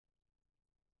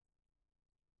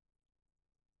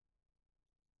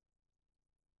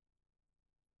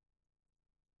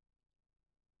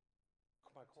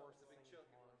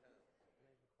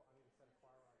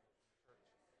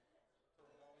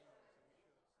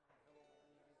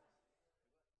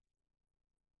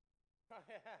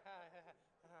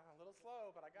A little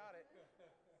slow, but I got it. It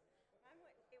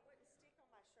wouldn't stick on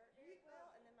my shirt very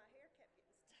well, and then my hair kept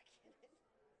getting stuck in it.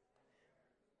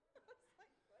 I was like, what? You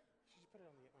should just put it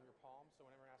on your palm, so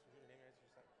whenever I ask for who your name is, you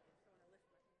just like, when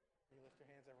you lift your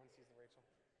hands, everyone sees the Rachel.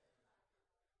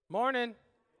 Morning.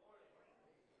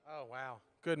 Oh, wow.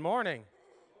 Good morning.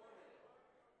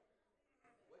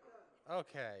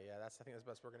 Okay, yeah, I think that's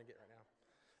the best we're going to get right now.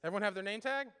 Everyone have their name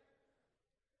tag?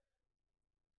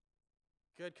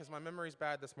 Good, because my memory's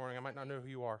bad this morning. I might not know who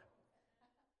you are.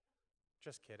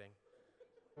 Just kidding.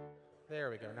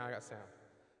 There we go. Now I got sound.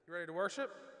 You ready to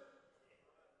worship?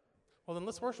 Well, then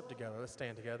let's worship together. Let's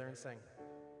stand together and sing.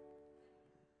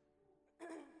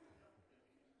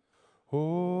 Oh,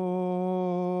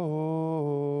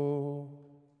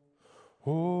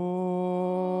 oh,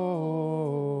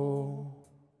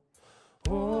 oh,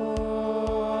 oh.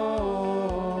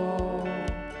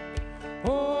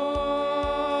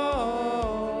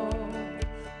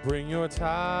 Bring your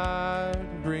tide,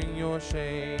 bring your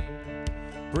shame,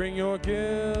 bring your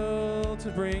guilt,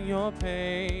 bring your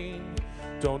pain.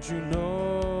 Don't you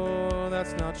know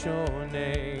that's not your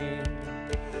name?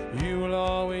 You will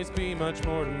always be much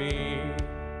more to me.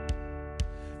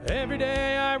 Every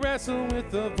day I wrestle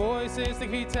with the voices that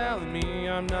keep telling me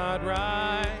I'm not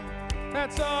right.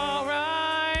 That's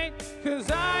alright,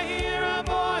 'cause I hear a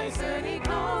voice And he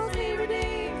calls me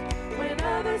redeemed when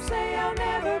others say I'll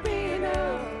never be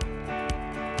enough.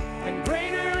 and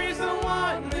greater is the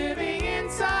one living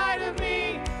inside of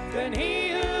me than he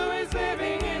who is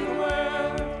living in the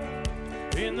world.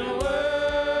 In the world,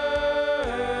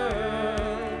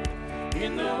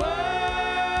 in the world.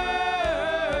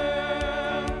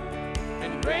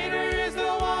 And greater is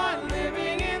the one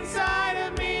living inside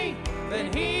of me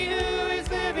than he who is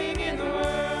living in the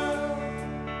world.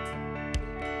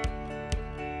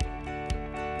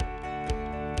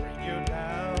 Bring your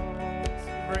doubts,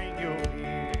 bring your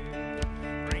fears,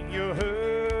 bring your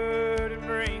hurt and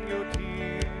bring your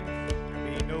tears. There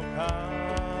be no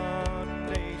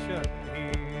condemnation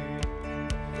here.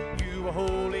 You are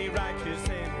holy, righteous,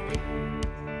 and redeemed.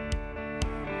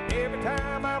 Every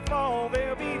time I fall,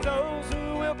 there'll be those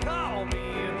who will call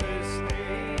me a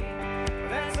mistake. But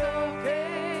that's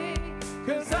okay,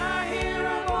 'Cause I hear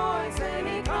a voice And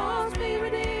he calls me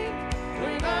redeemed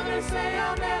when others say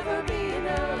I'll never be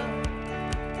enough.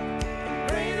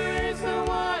 greater is the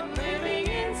one living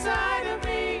inside of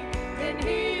me than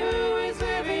he who is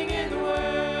living in the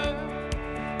world.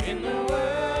 In the world,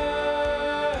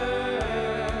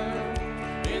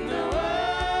 in the world.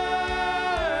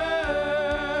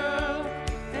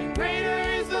 And greater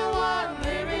is the one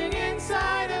living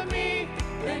inside of me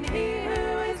than he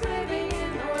who is living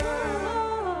in the world.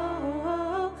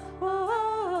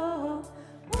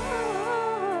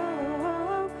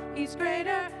 He's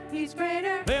greater, he's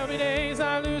greater. There'll be days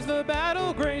I lose the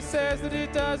battle. Grace says that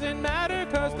it doesn't matter,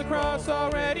 'cause the cross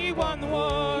already won the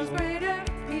war. He's greater,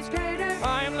 he's greater.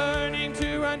 I am learning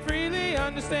to run freely,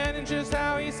 understanding just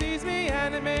how he sees me,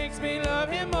 and it makes me love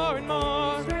him more and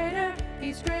more. He's greater,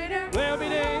 he's greater. There'll be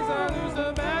days I lose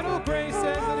the battle. Grace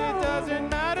says that it doesn't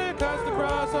matter, 'cause the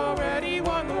cross already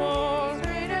won the war. He's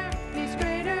greater, he's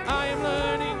greater. I am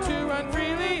learning to run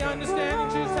freely, understanding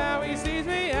just how he sees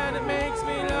me, and it makes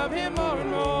me love him more and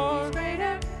more. He's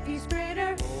greater, he's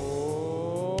greater.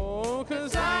 Oh,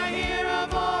 'cause I hear a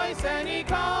voice and he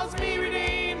calls me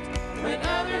redeemed when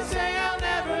others say I'll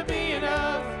never be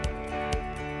enough.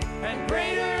 And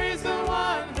greater is the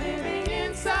one living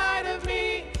inside of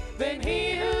me than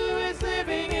he who is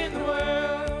living in the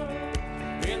world.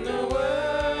 In the world,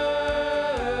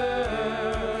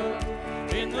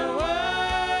 in the world.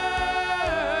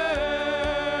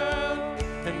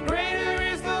 And greater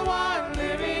is the one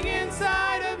living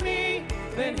inside of me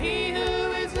than he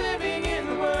who is living in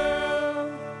the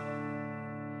world.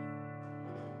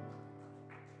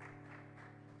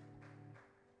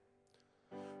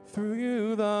 Through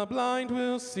you the blind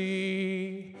will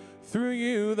see, through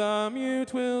you the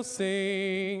mute will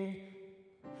sing,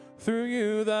 through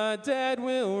you the dead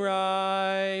will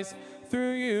rise,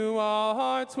 through you all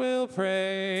hearts will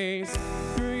praise,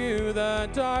 through you the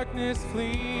darkness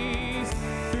flees,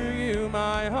 through you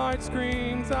my heart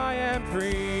screams, I am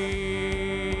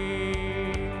free.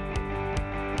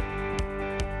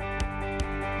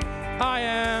 I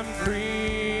am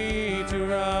free to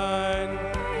run.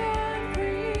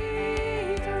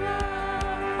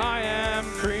 I am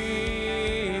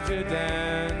free to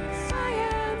dance. I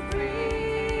am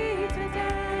free to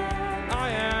dance. I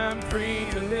am free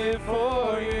to live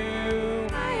for you.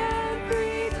 I am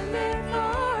free to live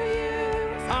for you.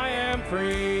 I am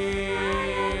free.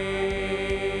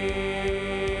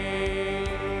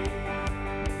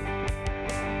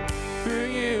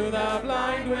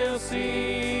 will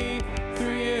see.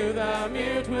 Through you the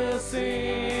mute will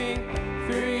sing.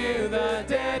 Through you the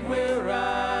dead will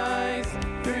rise.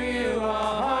 Through you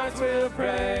all hearts will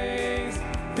praise.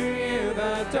 Through you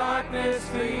the darkness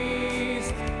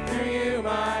flees. Through you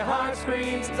my heart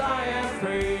screams, I am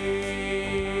free.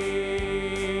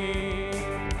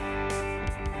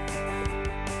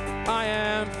 I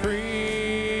am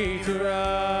free to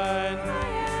run. I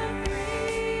am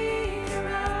free to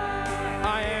run.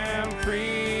 I am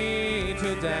free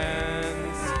to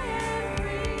dance. I am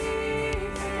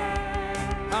free to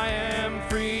dance. I am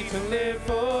free to live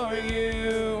for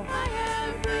you. I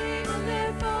am free to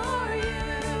live for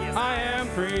you. I am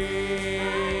free.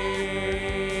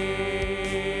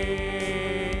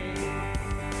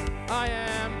 I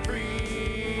am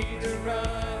free to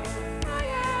run. I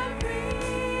am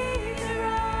free to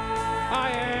run.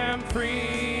 I am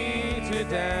free to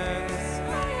dance.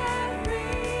 I am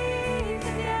free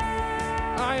to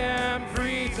dance. I am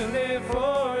free to live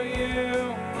for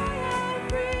you. I am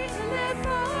free to live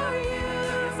for you.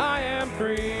 I am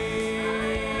free.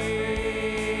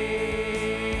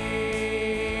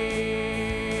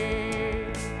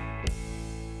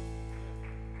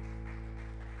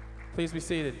 Please be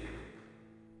seated.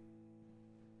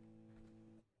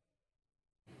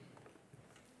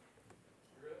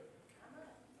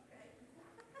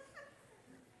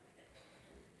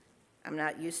 I'm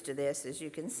not used to this, as you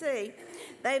can see.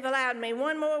 They've allowed me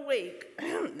one more week.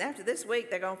 After this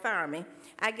week, they're going to fire me.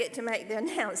 I get to make the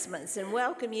announcements and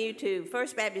welcome you to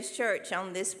First Baptist Church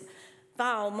on this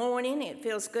fall morning. It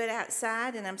feels good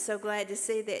outside, and I'm so glad to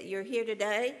see that you're here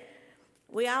today.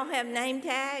 We all have name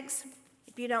tags.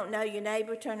 If you don't know your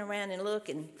neighbor, turn around and look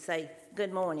and say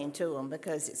good morning to them,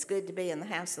 because it's good to be in the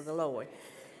house of the Lord.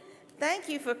 Thank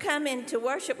you for coming to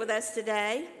worship with us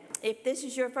today. If this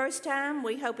is your first time,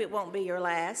 we hope it won't be your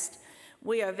last.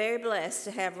 We are very blessed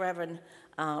to have Reverend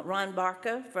Ron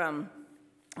Barker from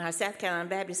our South Carolina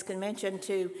Baptist Convention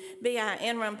to be our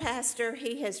interim pastor.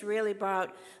 He has really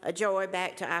brought a joy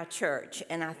back to our church,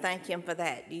 and I thank him for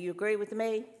that. Do you agree with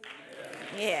me?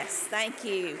 Yes, thank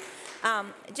you.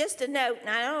 Just a note,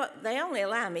 now they only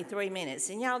allow me 3 minutes,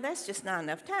 and y'all, that's just not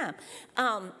enough time.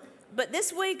 But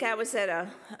this week I was at a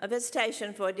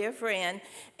visitation for a dear friend,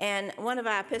 and one of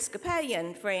our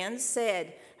Episcopalian friends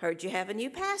said, "Heard you have a new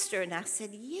pastor?" And I said,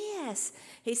 "Yes."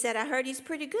 He said, "I heard he's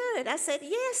pretty good." I said,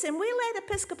 "Yes, and we let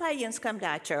Episcopalians come to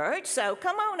our church, so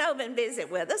come on over and visit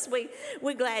with us.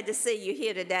 We're glad to see you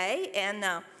here today." And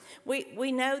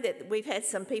we know that we've had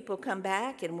some people come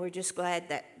back, and we're just glad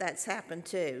that that's happened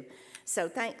too. So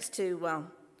thanks to...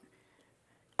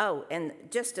 Oh, and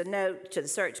just a note to the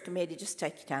search committee, just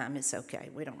take your time. It's okay.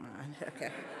 We don't mind.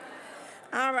 Okay.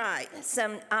 All right.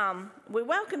 So we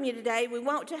welcome you today. We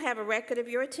want to have a record of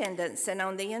your attendance. And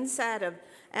on the outside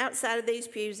of these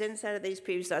pews, inside of these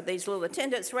pews are these little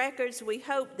attendance records. We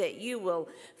hope that you will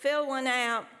fill one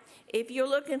out. If you're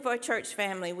looking for a church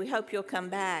family, we hope you'll come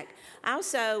back.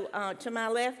 Also, to my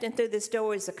left and through this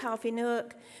door is a coffee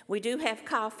nook. We do have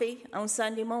coffee on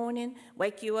Sunday morning.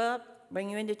 Wake you up. Bring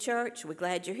you into church. We're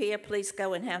glad you're here. Please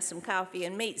go and have some coffee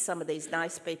and meet some of these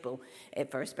nice people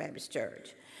at First Baptist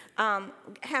Church.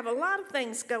 Have a lot of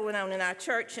things going on in our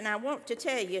church, and I want to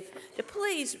tell you to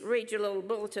please read your little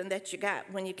bulletin that you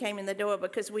got when you came in the door,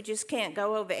 because we just can't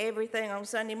go over everything on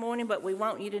Sunday morning, but we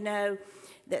want you to know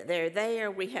that they're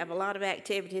there. We have a lot of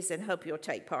activities and hope you'll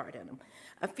take part in them.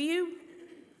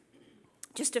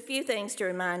 Just a few things to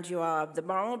remind you of. The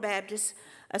Baltimore Baptist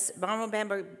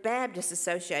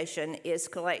Association is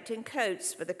collecting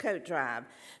coats for the coat drive.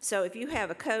 So if you have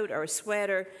a coat or a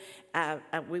sweater,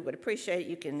 we would appreciate it.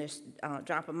 You can just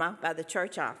drop them off by the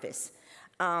church office.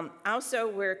 Also,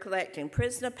 we're collecting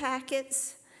prisoner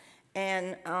packets.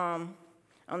 And on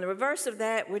the reverse of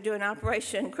that, we're doing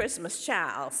Operation Christmas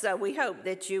Child. So we hope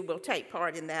that you will take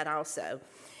part in that also.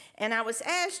 And I was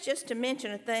asked just to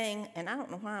mention a thing, and I don't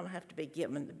know why I have to be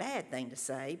given the bad thing to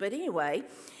say, but anyway,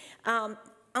 on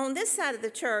this side of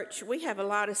the church, we have a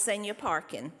lot of senior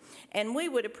parking, and we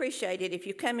would appreciate it if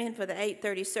you come in for the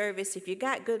 8:30 service. If you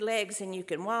got good legs and you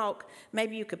can walk,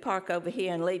 maybe you could park over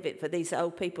here and leave it for these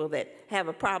old people that have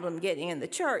a problem getting in the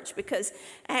church, because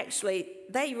actually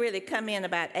they really come in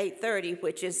about 8:30,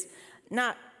 which is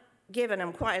not giving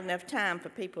them quite enough time for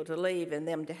people to leave and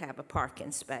them to have a parking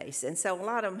space. And so a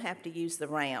lot of them have to use the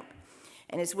ramp.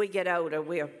 And as we get older,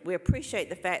 we appreciate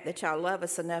the fact that y'all love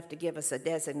us enough to give us a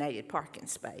designated parking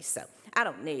space. So I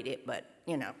don't need it, but,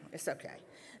 you know, it's okay.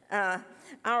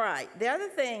 All right. The other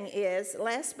thing is,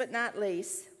 last but not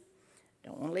least,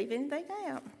 don't want to leave anything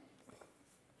out.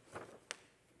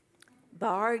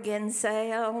 bargain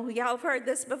sale. Y'all have heard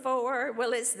this before.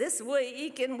 Well, it's this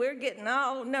week, and we're getting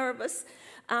all nervous.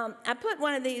 I put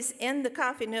one of these in the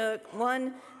coffee nook,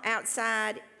 one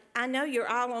outside. I know you're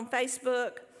all on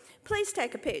Facebook. Please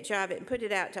take a picture of it and put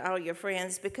it out to all your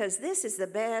friends, because this is the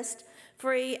best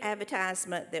free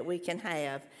advertisement that we can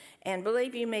have. And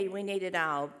believe you me, we need it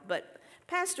all. But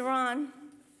Pastor Ron,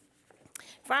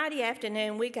 Friday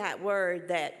afternoon, we got word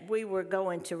that we were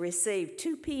going to receive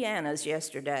 2 pianos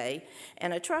yesterday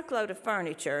and a truckload of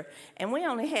furniture, and we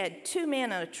only had 2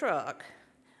 men in a truck.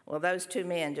 Well, those 2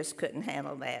 men just couldn't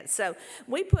handle that. So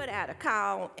we put out a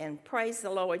call, and praise the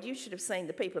Lord. You should have seen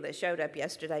the people that showed up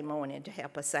yesterday morning to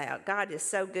help us out. God is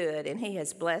so good, and he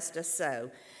has blessed us so.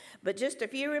 But just a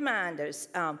few reminders.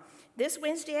 This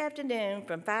Wednesday afternoon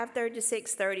from 5:30 to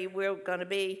 6:30, we're going to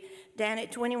be down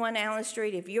at 21 Allen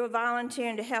Street. If you're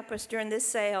volunteering to help us during this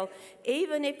sale,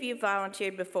 even if you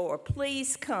volunteered before,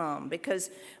 please come, because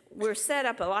we're set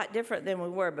up a lot different than we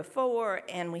were before,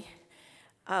 and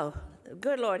the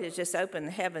good Lord has just opened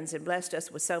the heavens and blessed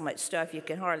us with so much stuff you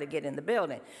can hardly get in the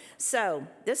building. So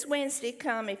this Wednesday,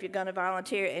 come if you're going to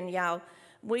volunteer, and y'all,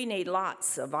 we need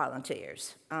lots of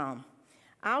volunteers.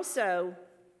 Also,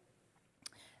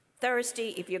 Thursday,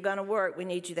 if you're going to work, we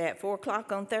need you there at 4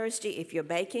 o'clock on Thursday. If you're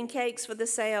baking cakes for the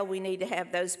sale, we need to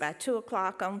have those by 2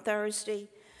 o'clock on Thursday.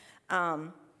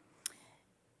 And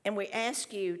we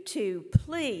ask you to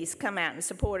please come out and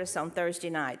support us on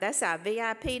Thursday night. That's our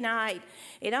VIP night.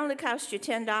 It only costs you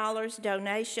 $10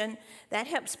 donation. That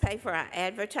helps pay for our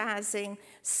advertising.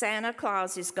 Santa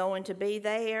Claus is going to be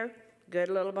there. Good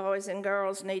little boys and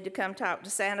girls need to come talk to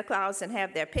Santa Claus and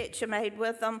have their picture made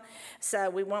with them. So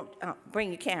we want,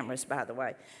 bring your cameras, by the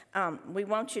way. We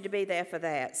want you to be there for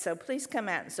that. So please come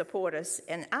out and support us.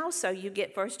 And also, you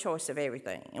get first choice of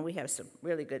everything. And we have some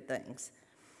really good things.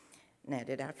 Now,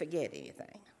 did I forget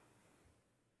anything?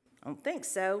 I don't think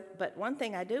so. But one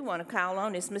thing I do want to call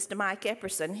on is Mr. Mike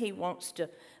Epperson. He wants to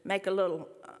make a little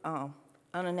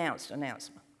unannounced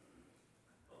announcement.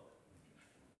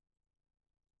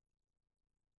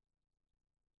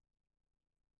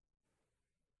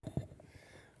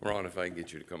 Ron, if I can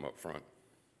get you to come up front.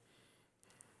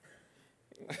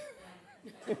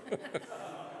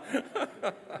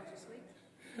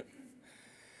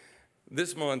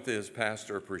 This month is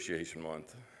Pastor Appreciation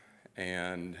Month,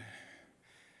 and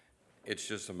it's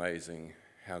just amazing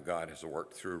how God has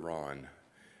worked through Ron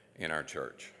in our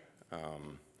church.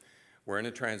 We're in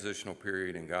a transitional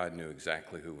period, and God knew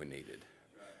exactly who we needed.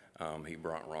 He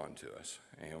brought Ron to us.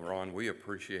 And Ron, we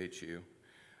appreciate you.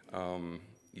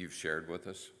 You've shared with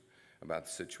us about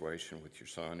the situation with your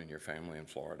son and your family in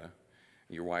Florida.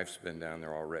 Your wife's been down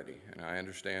there already, and I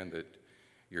understand that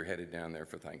you're headed down there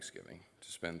for Thanksgiving, to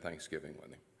spend Thanksgiving with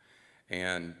him.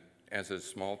 And as a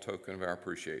small token of our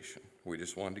appreciation, we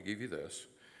just wanted to give you this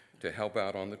to help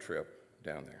out on the trip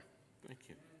down there. Thank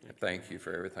you. And thank you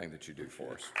for everything that you do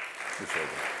for us. Appreciate it.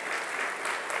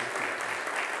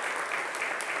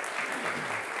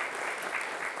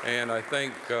 And I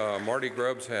think Marty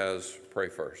Grubbs has Pray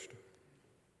First.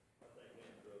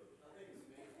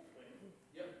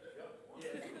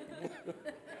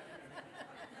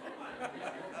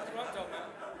 That's what I'm talking about.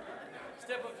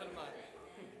 Step up to the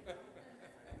mic.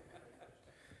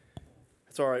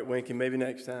 It's all right, Winky. Maybe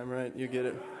next time, right? You get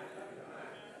it.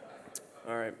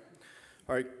 All right.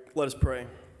 All right, let us pray.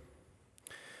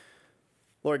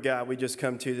 Lord God, we just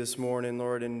come to you this morning,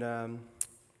 Lord, and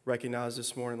recognize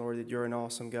this morning, Lord, that you're an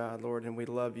awesome God, Lord, and we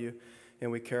love you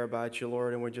and we care about you,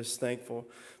 Lord, and we're just thankful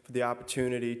for the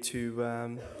opportunity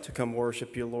to come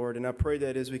worship you, Lord. And I pray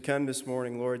that as we come this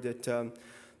morning, Lord, that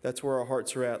that's where our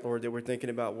hearts are at, Lord, that we're thinking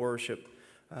about worship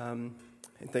and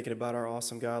thinking about our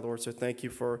awesome God, Lord. So thank you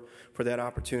for that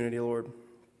opportunity, Lord.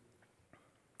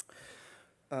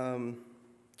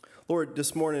 Lord,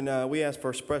 this morning we ask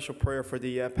for a special prayer for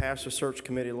the pastor search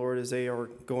committee, Lord, as they are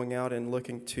going out and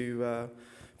looking to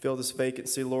fill this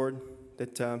vacancy, Lord,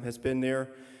 that has been there.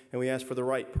 And we ask for the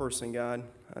right person, God,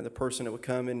 the person that would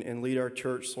come and lead our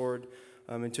church, Lord,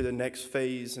 into the next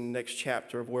phase and next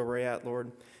chapter of where we're at,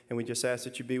 Lord. And we just ask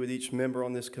that you be with each member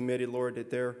on this committee, Lord, that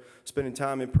they're spending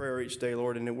time in prayer each day,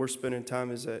 Lord, and that we're spending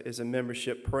time as a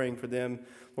membership praying for them,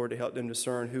 Lord, to help them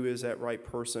discern who is that right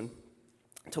person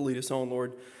to lead us on,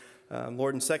 Lord.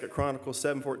 Lord, in 2 Chronicles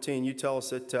 7:14, you tell us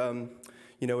that,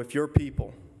 if your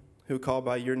people who call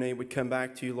by your name would come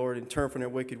back to you, Lord, and turn from their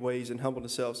wicked ways and humble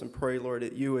themselves and pray, Lord,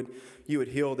 that you would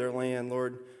heal their land,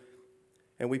 Lord.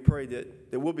 And we pray that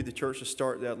we'll be the church to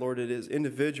start that, Lord. That as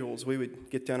individuals, we would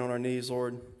get down on our knees,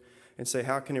 Lord, and say,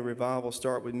 how can a revival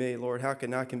start with me, Lord? How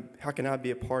can I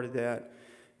be a part of that?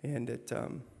 And that,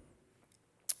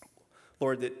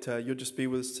 Lord, that you'll just be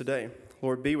with us today.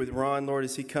 Lord, be with Ron, Lord,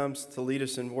 as he comes to lead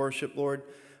us in worship, Lord.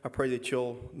 I pray that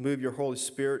you'll move your Holy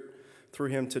Spirit through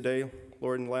him today,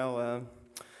 Lord, and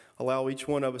allow each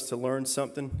one of us to learn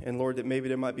something. And, Lord, that maybe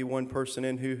there might be one person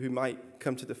in who might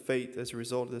come to the faith as a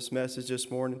result of this message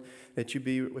this morning, that you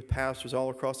be with pastors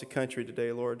all across the country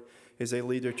today, Lord, as they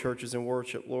lead their churches in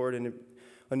worship, Lord, and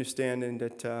understanding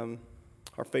that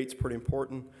our faith's pretty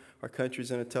important. Our country's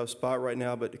in a tough spot right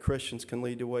now, but the Christians can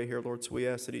lead the way here, Lord. So we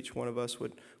ask that each one of us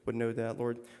would know that,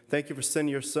 Lord. Thank you for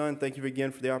sending your Son. Thank you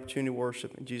again for the opportunity to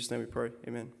worship. In Jesus' name we pray.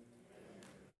 Amen.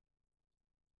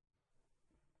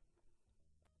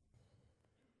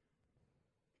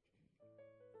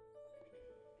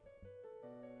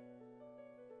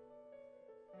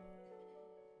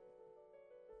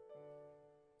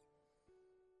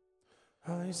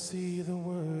 I see the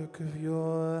work of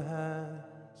your hands.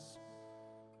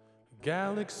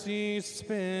 Galaxies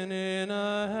spin in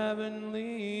a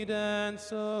heavenly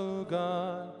dance, oh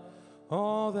God.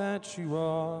 All that you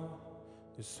are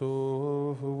is so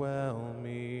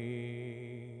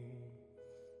overwhelming.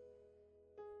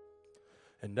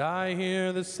 And I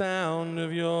hear the sound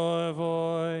of your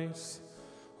voice.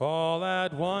 All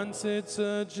at once it's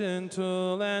a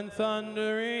gentle and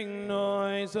thundering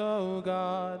noise, oh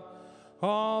God.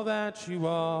 All that you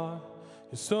are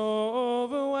is so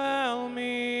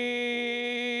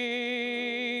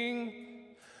overwhelming.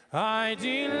 I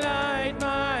delight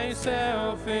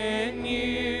myself in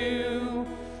you,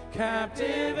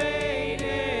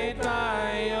 captivated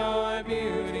by your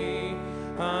beauty.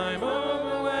 I'm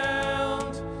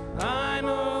overwhelmed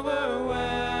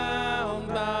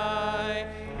by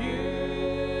you.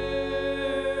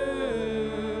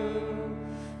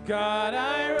 God,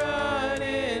 I run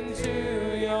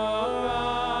into your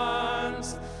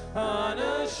arms,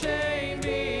 unashamed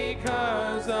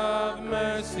because of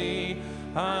mercy.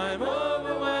 I'm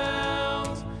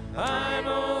overwhelmed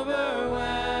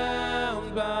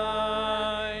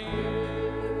by you.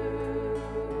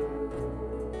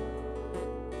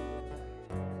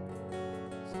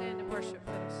 Stand and worship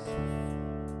with us.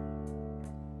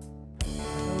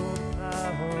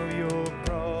 Power of your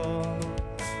cross,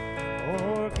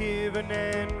 forgiven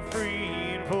and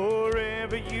free, and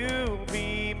forever you'll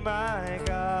be my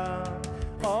God.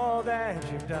 All that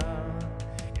you've done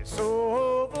is so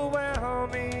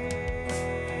overwhelming.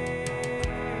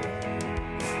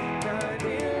 I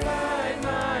delight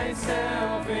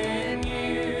myself in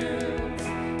you,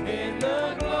 in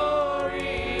the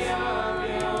glory of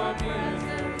your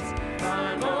presence.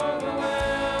 I'm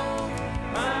overwhelmed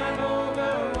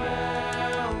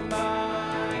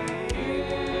by you.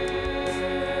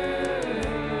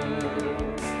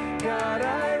 God,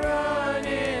 I run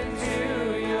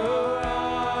into your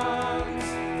arms,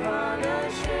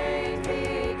 unashamed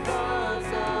because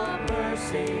of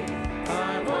mercy.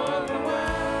 I'm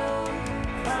overwhelmed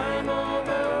by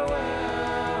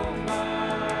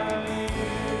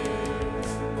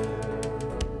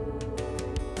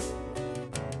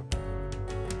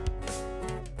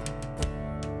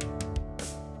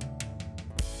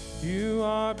you.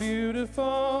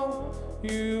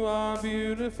 You are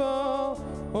beautiful,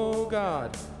 oh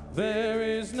God. There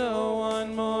is no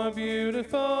one more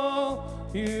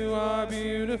beautiful. You are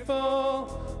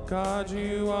beautiful, God,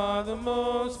 you are the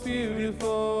most beautiful.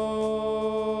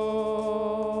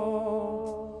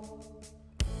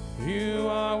 You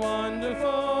are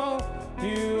wonderful,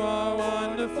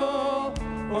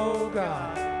 oh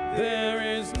God. There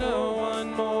is no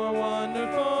one more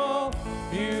wonderful.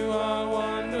 You are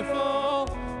wonderful,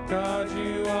 God,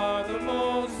 you are the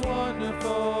most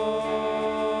wonderful.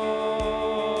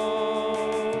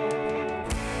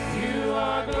 You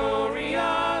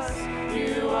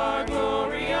are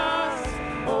glorious,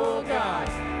 oh God.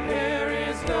 There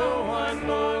is no one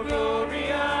more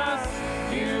glorious.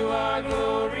 You are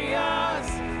glorious,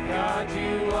 God,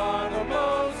 you are the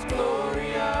most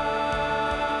glorious.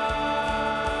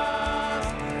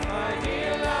 I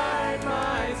delight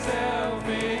myself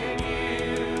in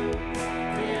you,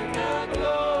 in the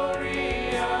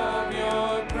glory of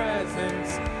your presence.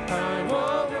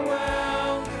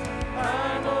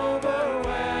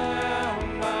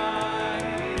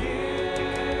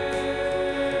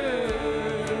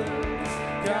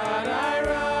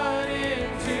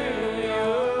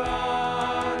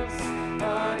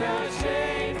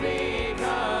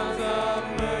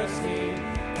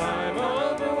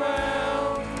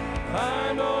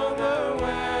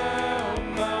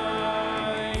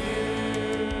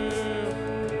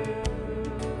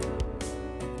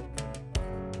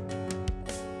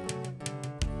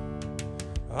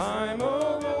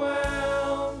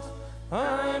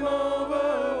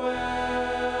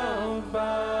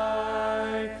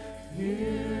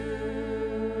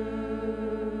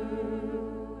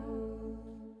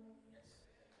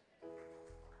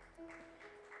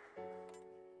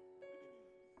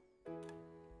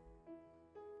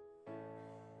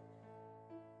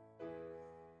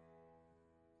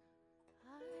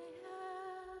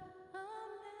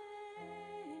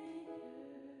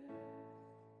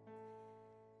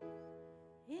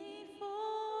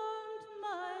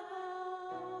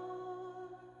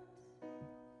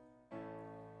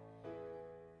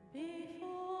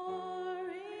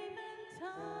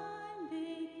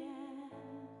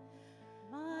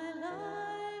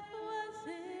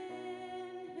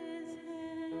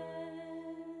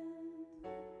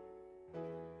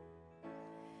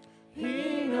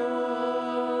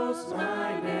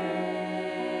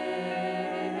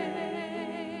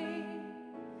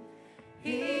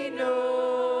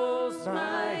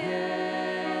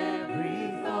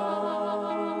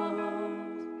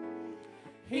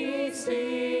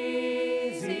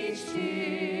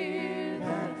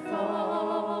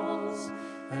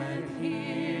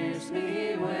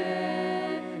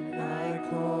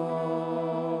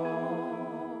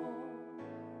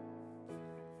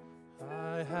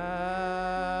 I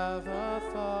have a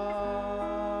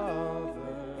Father.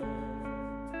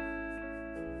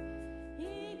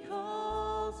 He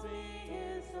calls me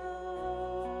his own.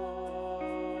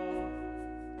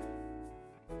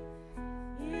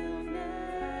 He'll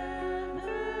never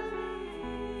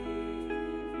leave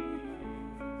me,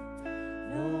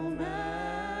 no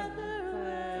matter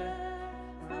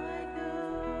where I go.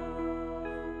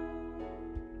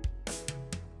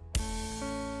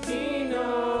 He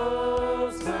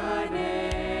knows my name.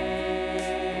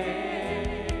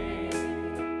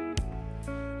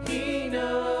 He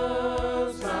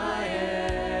knows my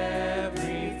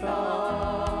every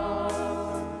thought.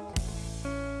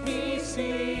 He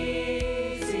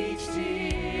sees each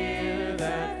tear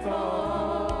that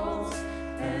falls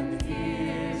and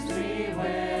hears me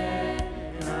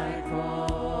when I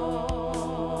call.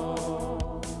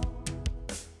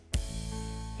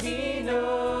 He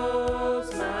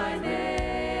knows my name.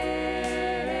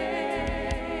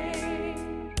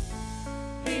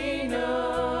 He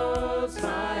knows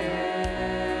my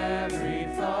every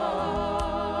thought.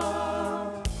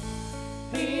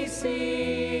 He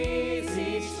sees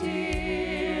each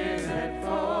tear that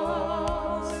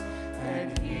falls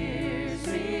and hears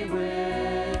me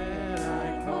when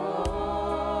I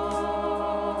call.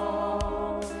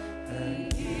 He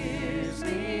hears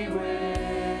me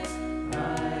when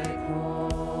I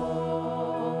call.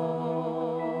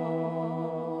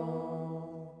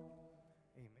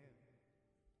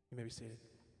 You may be seated.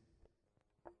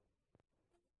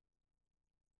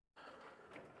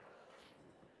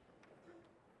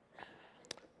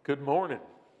 Good morning.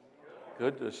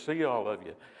 Good to see all of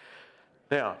you.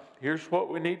 Now, here's what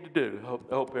we need to do.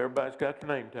 Hope everybody's got their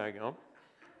name tag on.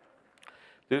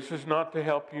 This is not to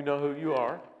help you know who you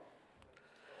are.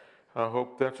 I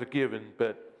hope that's a given.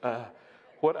 But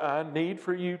what I need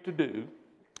for you to do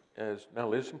is, now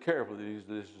listen carefully,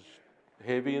 this is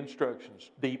heavy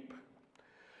instructions, deep.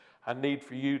 I need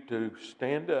for you to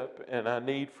stand up, and I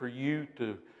need for you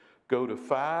to go to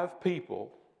 5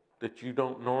 people that you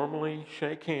don't normally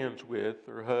shake hands with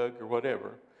or hug or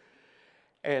whatever.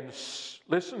 And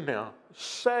listen now,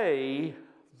 say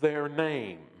their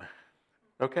name,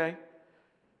 okay?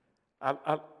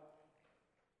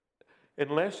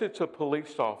 Unless it's a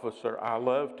police officer, I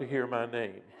love to hear my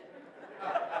name,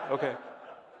 okay?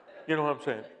 You know what I'm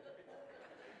saying?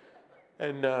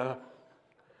 And,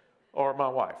 or my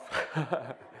wife.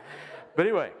 But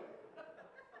anyway,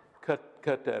 cut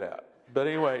that out. But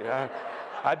anyway,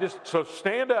 I just, so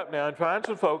stand up now and find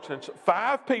some folks, and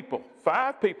 5 people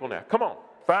now, come on,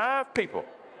 5 people.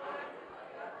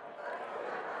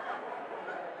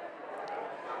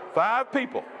 5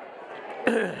 people.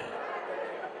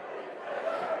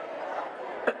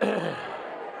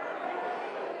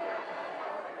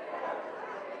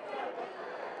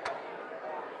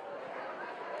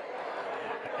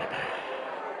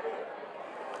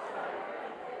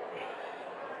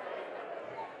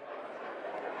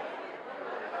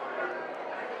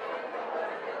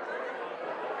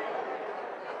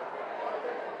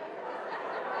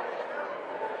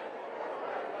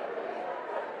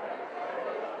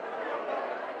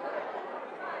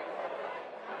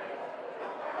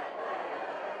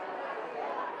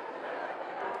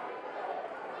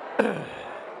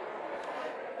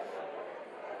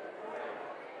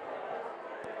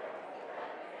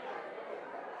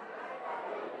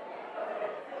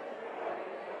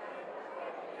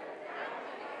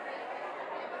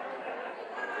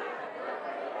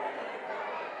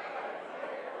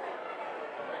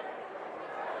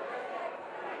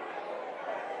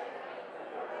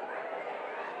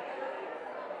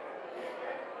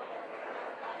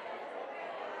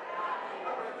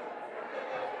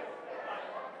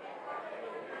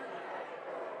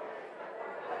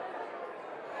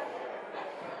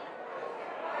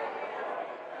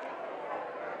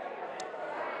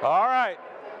 All right,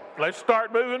 let's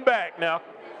start moving back now.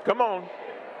 Come on.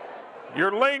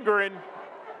 You're lingering.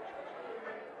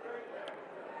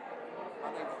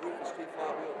 My name's Rufus T.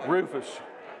 Flywheel. Rufus.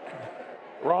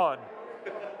 Ron.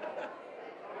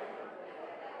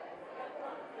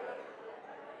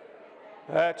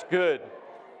 That's good.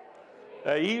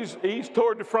 Ease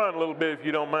toward the front a little bit if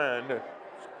you don't mind,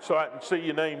 so I can see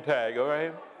your name tag, all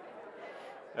right?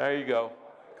 There you go.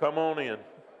 Come on in.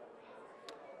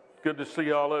 Good to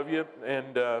see all of you,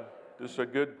 and this is a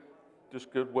good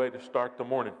way to start the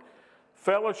morning.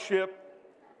 Fellowship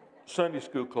Sunday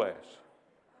school class.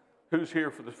 Who's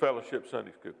here for the Fellowship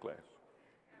Sunday school class?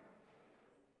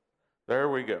 There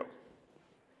we go.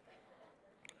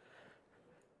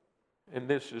 And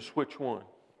this is which one?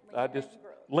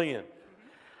 Lynn.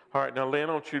 All right, now Lynn,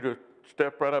 I want you to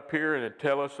step right up here and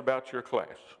tell us about your class.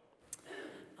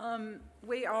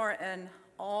 We are an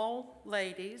all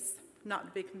ladies, not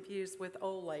to be confused with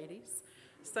old ladies,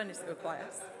 Sunday school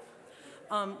class.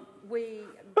 The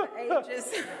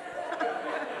ages,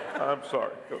 I'm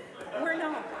sorry. Go. we're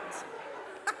not.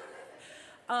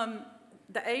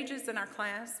 The ages in our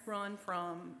class run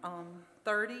from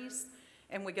 30s,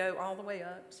 and we go all the way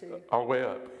up to All the way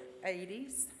up.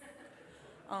 80s.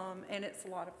 And it's a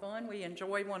lot of fun. We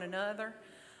enjoy one another.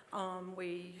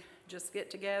 We just get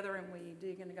together and we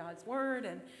dig into God's Word,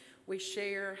 and we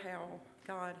share how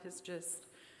God has just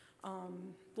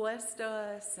blessed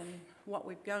us and what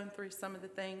we've gone through, some of the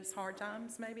things, hard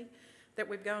times maybe, that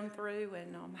we've gone through,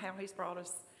 and how He's brought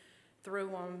us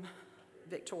through them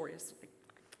victoriously.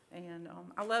 And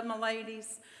I love my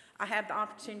ladies. I have the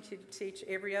opportunity to teach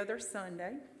every other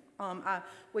Sunday.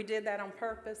 We did that on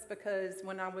purpose because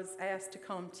when I was asked to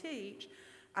come teach,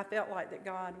 I felt like that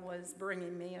God was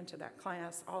bringing me into that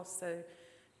class also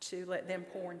to let them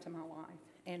pour into my life.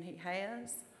 And He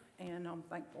has, and I'm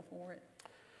thankful for it.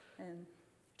 And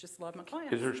just love my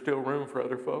class. Is there still room for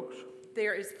other folks?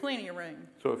 There is plenty of room.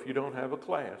 So if you don't have a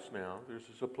class now, this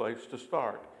is a place to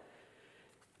start.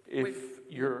 If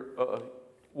you're a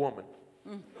woman.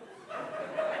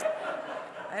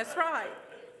 That's right.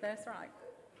 That's right.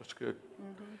 That's good.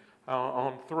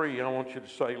 On 3, I want you to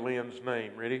say Lynn's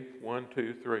name. Ready? 1,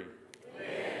 2, 3. Lynn.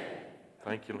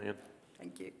 Thank you, Lynn.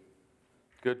 Thank you.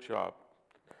 Good job.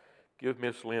 Give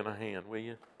Miss Lynn a hand, will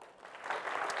you?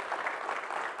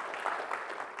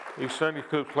 These Sunday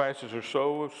school classes are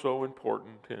so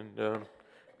important, and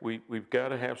we've got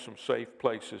to have some safe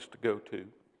places to go to.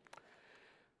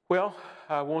 Well,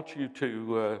 I want you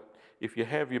to, if you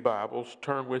have your Bibles,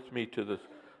 turn with me to the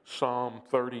Psalm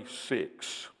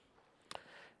 36,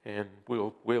 and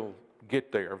we'll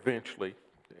get there eventually.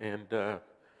 And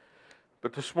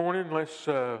but this morning,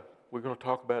 we're going to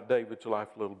talk about David's life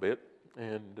a little bit,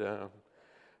 and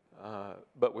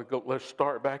but let's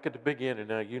start back at the beginning.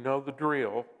 Now, you know the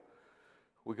drill.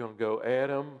 We're going to go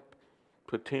Adam,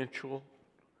 potential,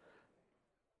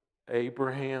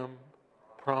 Abraham,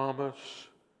 promise,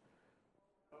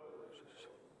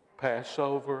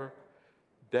 Passover,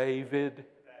 David,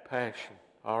 passion.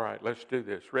 All right, let's do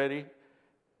this. Ready?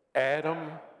 Adam,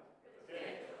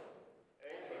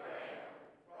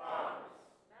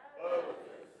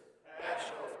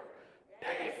 Passover,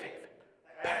 David,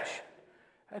 passion.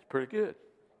 That's pretty good.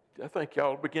 I think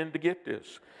y'all begin to get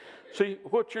this. See,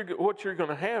 what you're going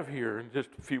to have here in just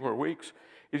a few more weeks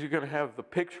is you're going to have the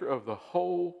picture of the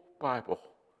whole Bible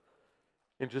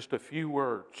in just a few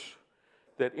words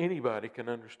that anybody can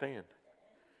understand.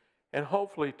 And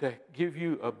hopefully to give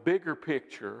you a bigger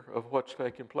picture of what's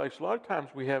taking place. A lot of times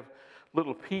we have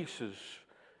little pieces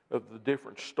of the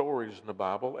different stories in the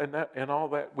Bible, and all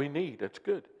that we need. That's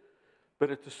good. But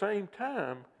at the same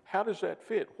time, how does that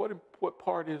fit? What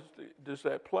part does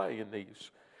that play in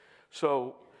these?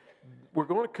 So we're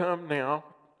going to come now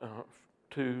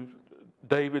to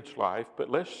David's life, but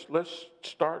let's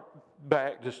start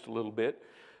back just a little bit.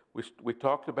 We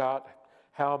talked about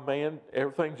how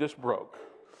everything just broke.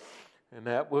 And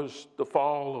that was the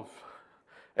fall of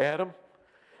Adam.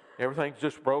 Everything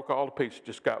just broke all to pieces.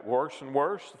 Just got worse and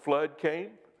worse. The flood came.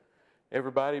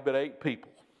 Everybody but 8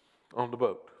 people on the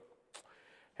boat.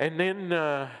 And then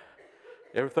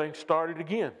everything started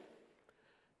again.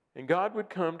 And God would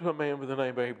come to a man with the name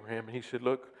of Abraham, and He said,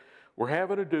 look, we're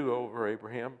having a do-over,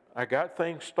 Abraham. I got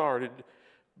things started,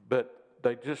 but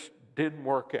they just didn't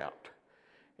work out.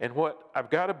 And I've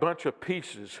got a bunch of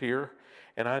pieces here,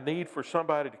 and I need for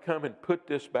somebody to come and put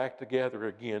this back together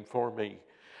again for me.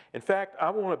 In fact,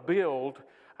 I don't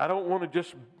want to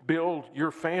just build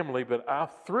your family, but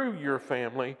through your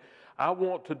family, I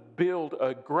want to build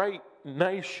a great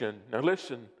nation. Now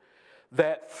listen,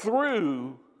 that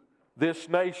through this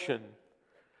nation,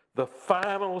 the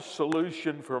final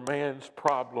solution for man's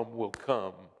problem will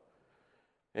come.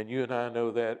 And you and I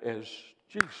know that as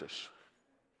Jesus.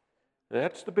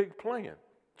 That's the big plan.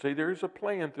 See, there's a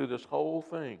plan through this whole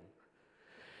thing.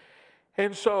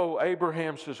 And so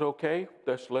Abraham says, okay,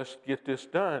 let's get this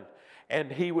done.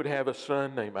 And he would have a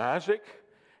son named Isaac,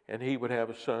 and he would have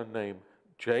a son named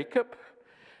Jacob,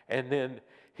 and then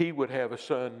he would have a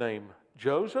son named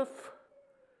Joseph,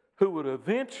 who would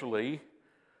eventually,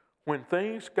 when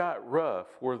things got rough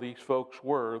where these folks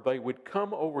were, they would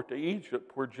come over to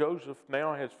Egypt where Joseph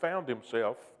now has found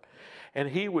himself, and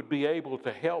he would be able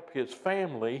to help his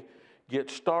family get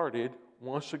started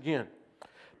once again.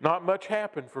 Not much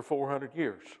happened for 400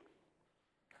 years.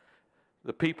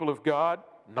 The people of God,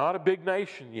 not a big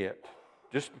nation yet.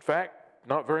 Just, in fact,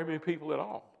 not very many people at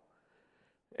all.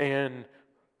 And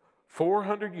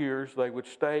 400 years they would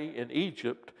stay in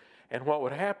Egypt, and what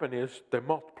would happen is they're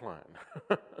multiplying.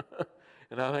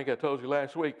 And I think I told you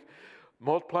last week,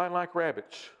 multiplying like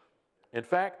rabbits. In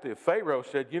fact, the Pharaoh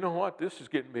said, you know what, this is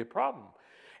getting to be a problem.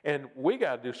 And we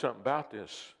got to do something about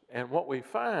this. And what we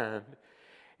find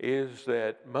is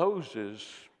that Moses,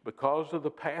 because of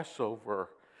the Passover,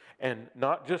 and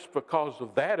not just because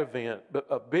of that event, but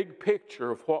a big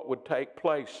picture of what would take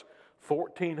place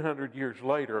 1,400 years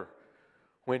later,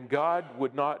 when God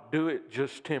would not do it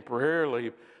just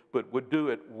temporarily, but would do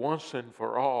it once and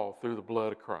for all through the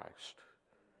blood of Christ.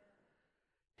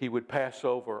 He would pass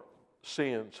over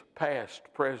sins, past,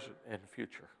 present, and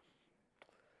future.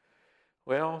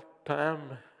 Well,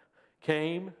 time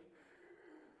came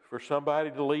for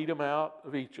somebody to lead him out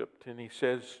of Egypt, and he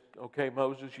says, okay,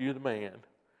 Moses, you're the man.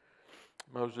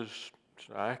 Moses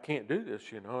said, I can't do this,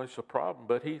 it's a problem.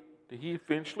 But he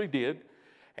eventually did,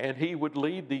 and he would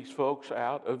lead these folks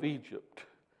out of Egypt.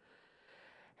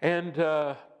 And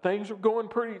things were going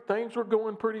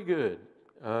pretty good.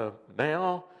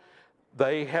 Now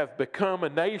they have become a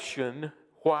nation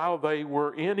while they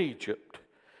were in Egypt.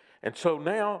 And so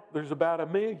now there's about 1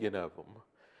 million of them.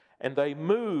 And they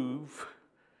move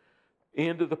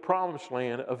into the promised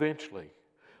land eventually.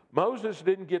 Moses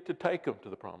didn't get to take them to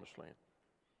the promised land.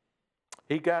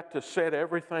 He got to set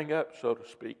everything up, so to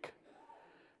speak.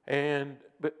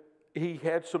 But he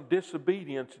had some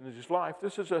disobedience in his life.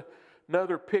 This is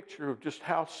another picture of just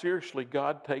how seriously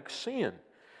God takes sin.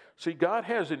 See, God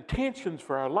has intentions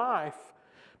for our life,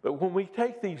 but when we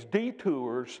take these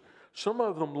detours, some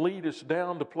of them lead us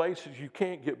down to places you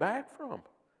can't get back from.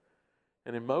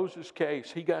 And in Moses'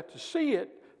 case, he got to see it,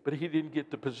 but he didn't get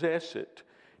to possess it.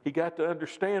 He got to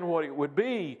understand what it would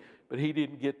be, but he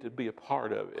didn't get to be a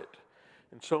part of it.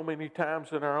 And so many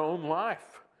times in our own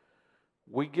life,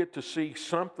 we get to see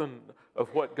something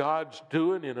of what God's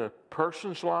doing in a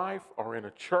person's life or in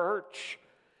a church,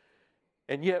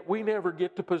 and yet we never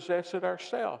get to possess it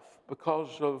ourselves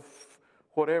because of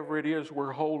whatever it is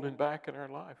we're holding back in our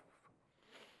life.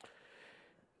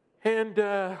 And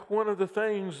one of the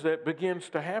things that begins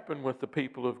to happen with the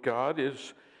people of God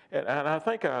is, and I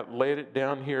think I laid it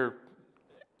down here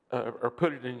or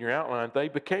put it in your outline, they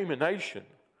became a nation.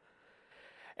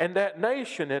 And that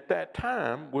nation at that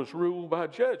time was ruled by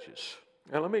judges.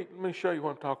 Now let me show you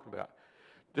what I'm talking about.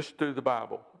 Just through the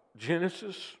Bible.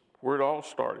 Genesis, where it all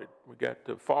started. We got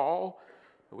the fall,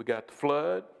 we got the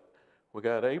flood, we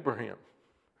got Abraham.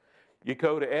 You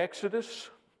go to Exodus,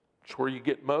 it's where you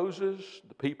get Moses,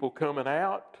 the people coming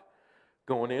out,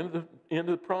 going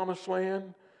into the promised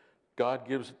land. God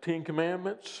gives the 10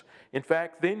 Commandments. In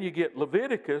fact, then you get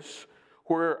Leviticus,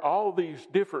 where all these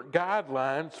different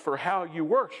guidelines for how you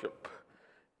worship.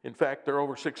 In fact, there are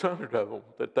over 600 of them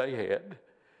that they had.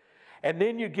 And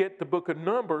then you get the book of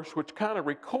Numbers, which kind of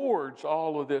records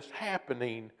all of this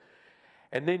happening.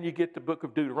 And then you get the book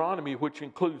of Deuteronomy, which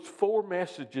includes 4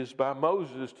 messages by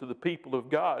Moses to the people of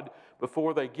God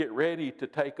before they get ready to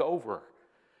take over.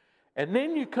 And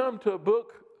then you come to a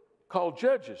book called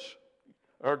Judges,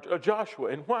 or Joshua.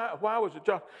 And why was it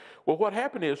Joshua? Well, what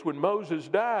happened is when Moses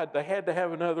died, they had to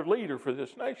have another leader for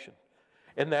this nation.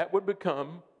 And that would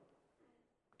become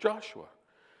Joshua.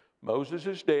 Moses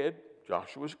is dead,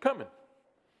 Joshua's coming.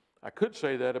 I could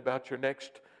say that about your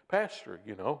next pastor,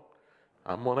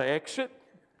 I'm going to exit,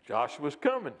 Joshua's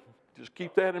coming. Just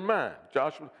keep that in mind.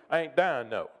 Joshua, I ain't dying,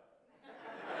 no.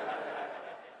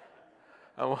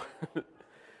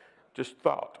 Just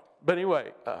thought. But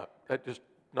anyway, that just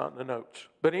not in the notes.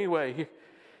 But anyway,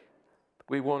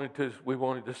 we wanted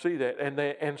to see that.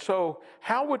 And so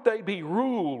how would they be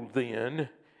ruled then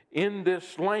in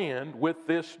this land with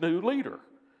this new leader?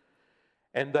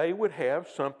 And they would have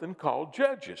something called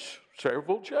judges,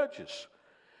 several judges.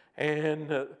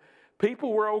 And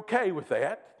people were okay with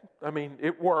that. I mean,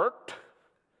 it worked.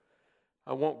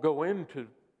 I won't go into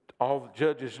all the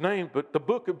judges' names, but the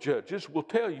book of Judges will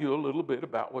tell you a little bit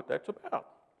about what that's about.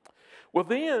 Well,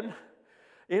 then,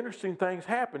 interesting things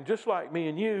happened. Just like me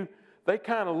and you, they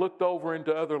kind of looked over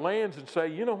into other lands and say,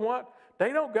 you know what?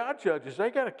 They don't got judges.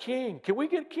 They got a king. Can we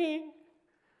get a king?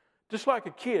 Just like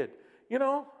a kid.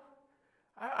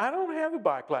 I don't have a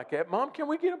bike like that. Mom, can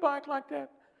we get a bike like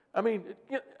that? I mean,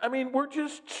 we're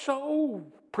just so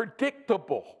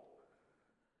predictable.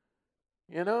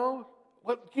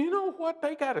 Well, you know what?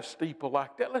 They got a steeple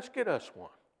like that. Let's get us one.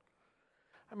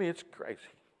 I mean, it's crazy.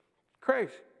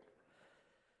 Crazy.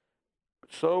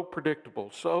 So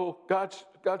predictable. So God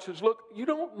says, look, you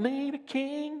don't need a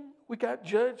king. We got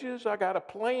judges. I got a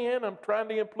plan. I'm trying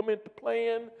to implement the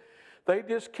plan. They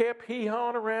just kept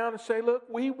hee-hawing around and say, look,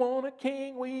 we want a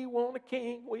king, we want a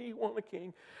king, we want a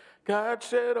king. God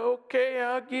said, okay,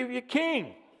 I'll give you a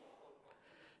king.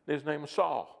 His name was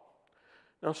Saul.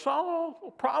 Now Saul,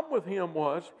 the problem with him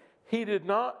was he did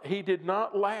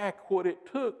not lack what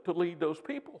it took to lead those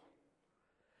people.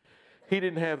 He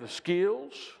didn't have the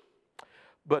skills,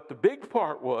 but the big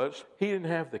part was he didn't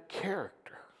have the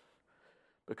character.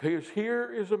 Because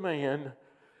here is a man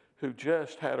who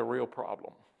just had a real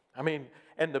problem. I mean,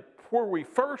 and where we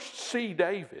first see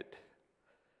David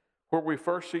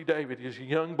is a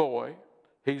young boy.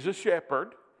 He's a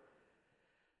shepherd.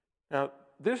 Now,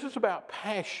 this is about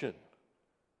passion.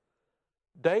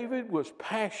 David was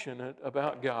passionate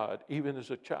about God, even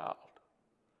as a child.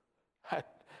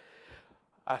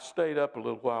 I stayed up a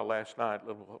little while last night, a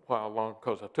little while long,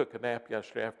 because I took a nap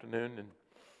yesterday afternoon,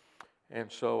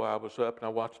 and so I was up and I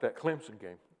watched that Clemson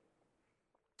game.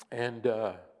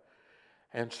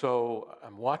 And so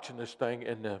I'm watching this thing,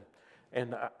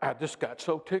 and I just got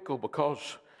so tickled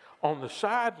because on the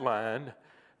sideline,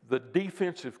 the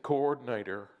defensive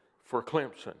coordinator for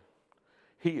Clemson,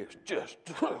 he is just,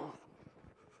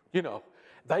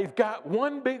 they've got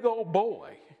one big old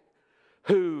boy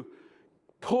who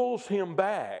pulls him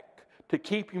back to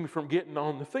keep him from getting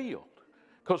on the field.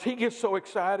 Because he gets so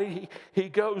excited, he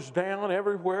goes down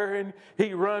everywhere, and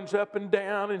he runs up and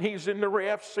down, and he's in the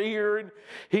ref's ear. And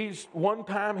one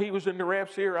time he was in the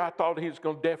ref's ear, I thought he was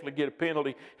going to definitely get a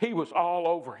penalty. He was all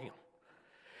over him.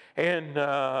 And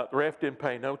the ref didn't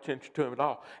pay no attention to him at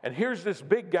all. And here's this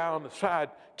big guy on the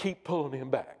side, keep pulling him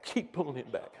back.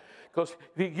 Because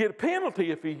if you get a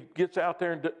penalty if he gets out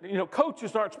there, and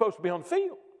coaches aren't supposed to be on the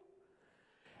field.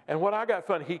 And what I got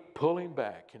funny, he pulling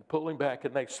back. And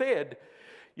they said,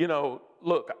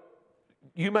 look,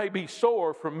 you may be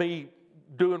sore from me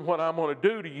doing what I'm going to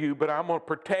do to you, but I'm going to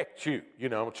protect you,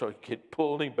 So he kept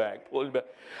pulling him back.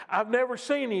 I've never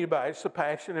seen anybody so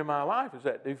passionate in my life as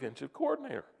that defensive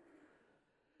coordinator.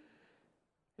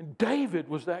 And David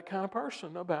was that kind of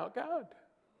person about God.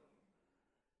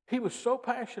 He was so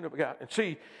passionate about God. And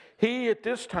see, he at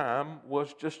this time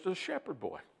was just a shepherd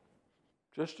boy.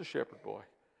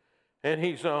 And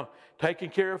he's taking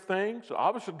care of things.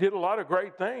 Obviously did a lot of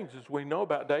great things, as we know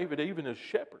about David, even as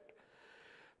shepherd.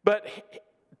 But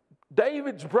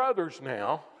David's brothers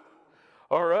now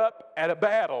are up at a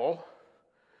battle.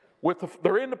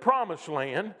 They're in the promised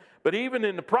land, but even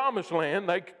in the promised land,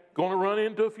 they're going to run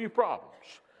into a few problems.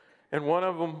 And one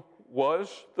of them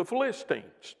was the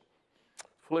Philistines.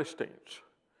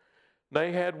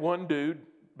 They had one dude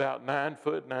about 9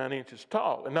 foot 9 inches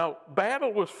tall. And now,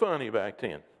 battle was funny back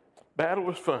then.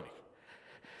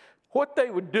 What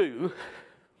they would do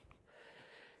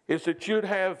is that you'd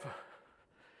have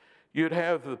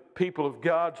the people of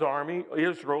God's army,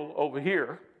 Israel, over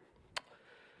here.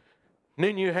 And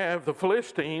then you have the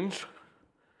Philistines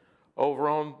over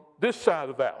on this side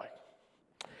of the valley.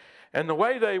 And the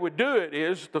way they would do it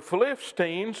is the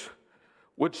Philistines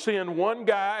would send one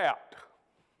guy out,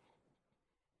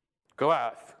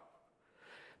 Goliath.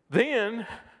 Then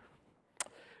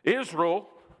Israel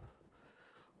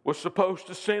was supposed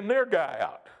to send their guy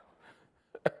out.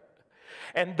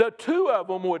 And the two of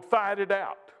them would fight it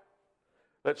out.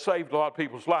 That saved a lot of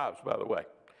people's lives, by the way.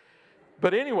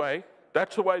 But anyway,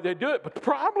 that's the way they do it. But the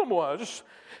problem was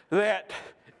that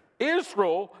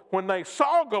Israel, when they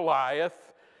saw Goliath,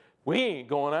 we ain't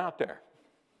going out there.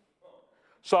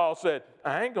 Saul said,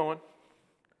 I ain't going.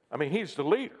 I mean, he's the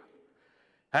leader.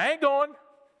 I ain't going.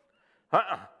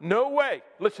 No way.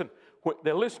 Listen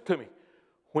to me.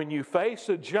 When you face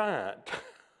a giant,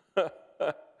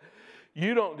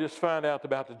 you don't just find out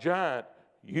about the giant,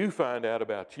 you find out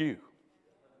about you.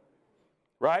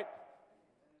 Right?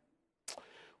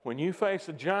 When you face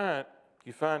a giant,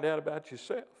 you find out about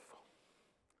yourself.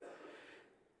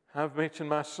 I've mentioned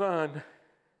my son.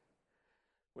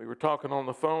 We were talking on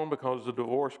the phone because the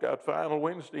divorce got final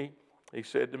Wednesday. He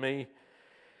said to me,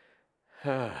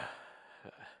 what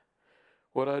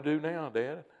do I do now,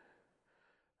 Dad?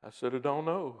 I said, I don't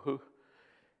know.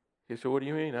 He said, what do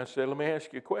you mean? I said, let me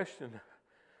ask you a question.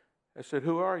 I said,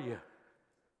 who are you?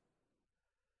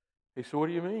 He said, what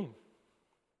do you mean?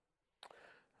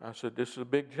 I said, this is a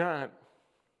big giant.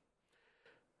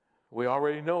 We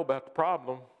already know about the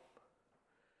problem.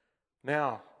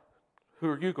 Now, who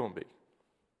are you going to be?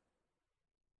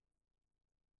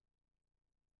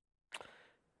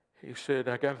 He said,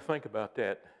 I got to think about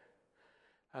that.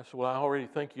 I said, well, I already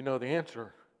think you know the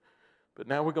answer, but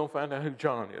now we're going to find out who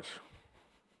John is.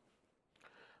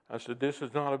 I said, this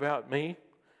is not about me.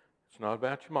 It's not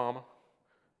about your mama,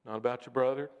 not about your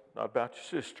brother, not about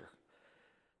your sister,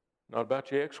 not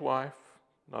about your ex-wife,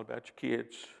 not about your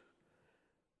kids.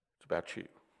 It's about you.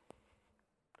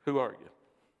 Who are you?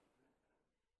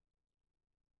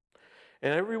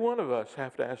 And every one of us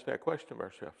have to ask that question of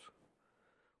ourselves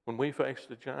when we face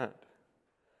the giant.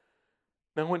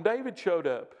 Now, when David showed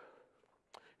up,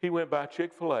 he went by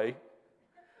Chick-fil-A,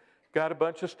 got a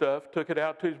bunch of stuff, took it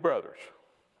out to his brothers.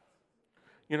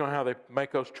 You know how they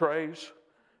make those trays?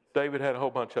 David had a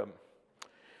whole bunch of them.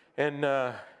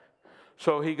 And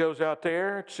so he goes out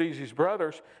there, sees his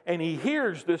brothers, and he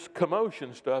hears this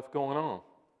commotion stuff going on.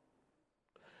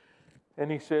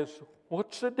 And he says,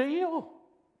 "What's the deal?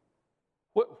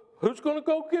 Who's going to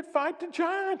go fight the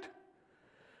giant?"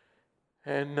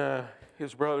 And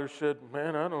his brothers said,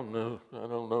 "Man, I don't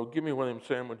know. Give me one of them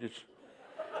sandwiches."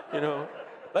 You know,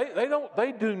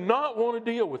 they do not want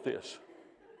to deal with this.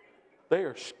 They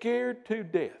are scared to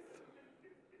death.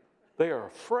 They are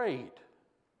afraid.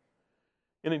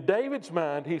 And in David's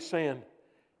mind, he's saying,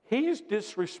 he's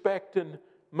disrespecting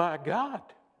my God.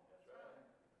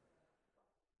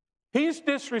 He's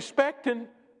disrespecting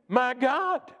my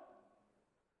God.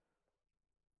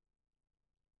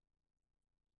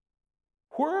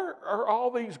 Where are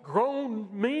all these grown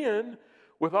men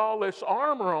with all this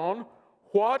armor on?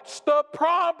 What's the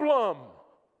problem?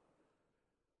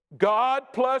 God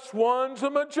plus one's a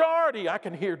majority. I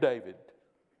can hear David.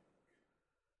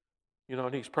 You know,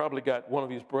 and he's probably got one of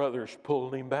his brothers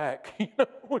pulling him back. You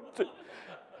know,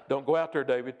 don't go out there,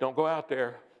 David. Don't go out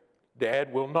there.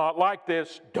 Dad will not like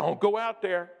this. Don't go out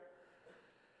there.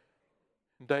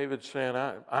 David's saying,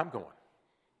 I'm going.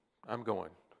 I'm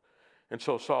going. And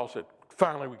so Saul said,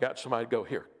 finally we got somebody to go.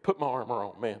 Here, put my armor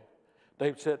on, man.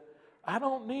 David said, I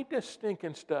don't need this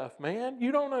stinking stuff, man.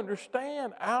 You don't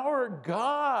understand. Our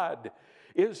God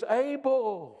is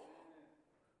able.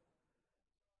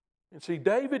 And see,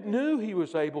 David knew he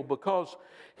was able because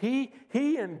he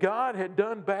and God had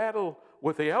done battle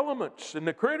with the elements and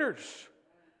the critters.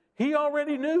 He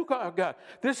already knew God.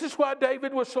 This is why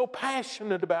David was so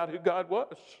passionate about who God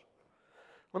was.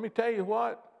 Let me tell you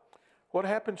what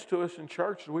happens to us in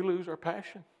church is we lose our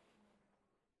passion.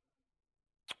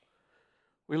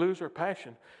 We lose our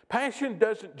passion. Passion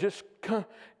doesn't just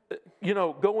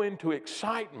go into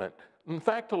excitement. In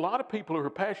fact, a lot of people who are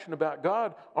passionate about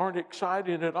God aren't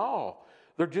excited at all.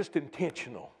 They're just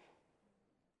intentional.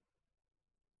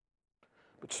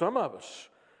 But some of us,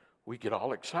 we get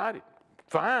all excited.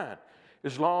 Fine.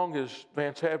 As long as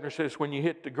Vance Havner says, when you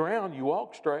hit the ground, you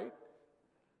walk straight.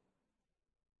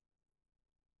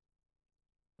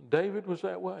 David was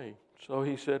that way. So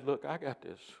he said, look, I got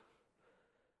this.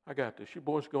 I got this. You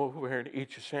boys go over here and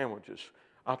eat your sandwiches.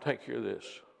 I'll take care of this.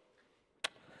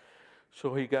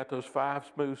 So he got those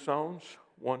 5 smooth stones,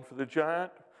 one for the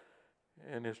giant,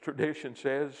 and his tradition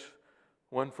says,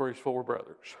 one for his 4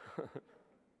 brothers.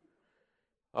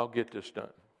 I'll get this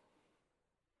done.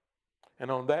 And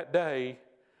on that day,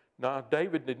 now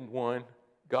David didn't win,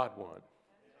 God won.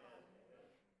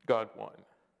 God won.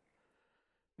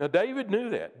 Now David knew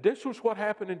that. This was what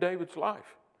happened in David's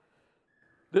life.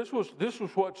 This was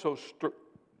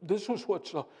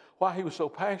why he was so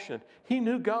passionate. He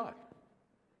knew God.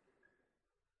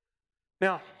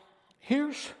 Now,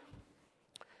 here's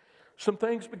some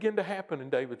things begin to happen in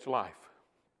David's life.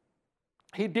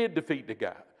 He did defeat the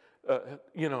guy.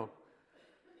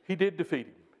 He did defeat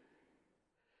him.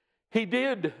 He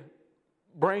did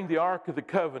bring the Ark of the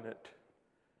Covenant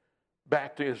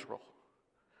back to Israel.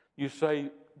 You say,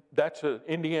 that's an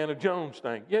Indiana Jones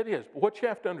thing. Yeah, it is. But what you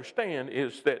have to understand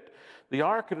is that the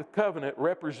Ark of the Covenant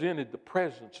represented the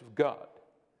presence of God.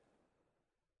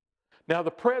 Now,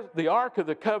 the Ark of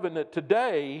the Covenant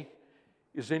today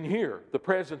is in here. The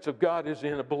presence of God is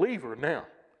in a believer now.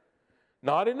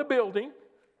 Not in the building,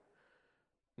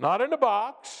 not in a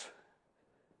box,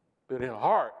 but in a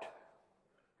heart.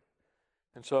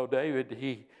 And so David,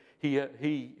 he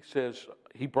says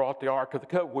he brought the Ark of the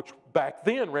Covenant, which back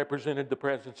then represented the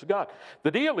presence of God.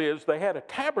 The deal is they had a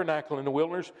tabernacle in the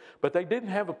wilderness, but they didn't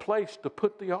have a place to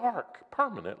put the Ark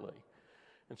permanently.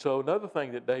 And so another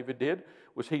thing that David did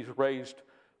was he's raised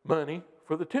money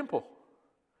for the temple.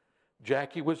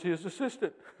 Jackie was his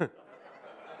assistant.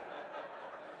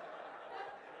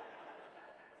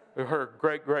 Her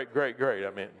great,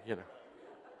 I mean, you know.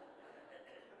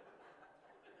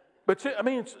 But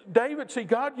see,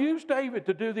 God used David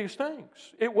to do these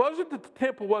things. It wasn't that the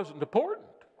temple wasn't important.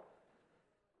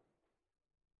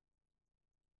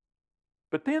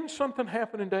 But then something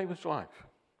happened in David's life.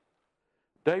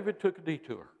 David took a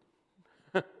detour.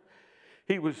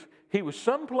 He was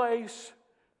someplace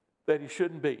that he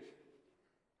shouldn't be.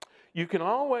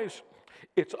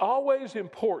 It's always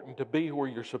important to be where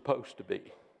you're supposed to be.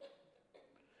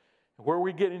 Where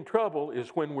we get in trouble is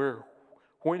when we're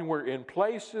in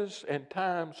places and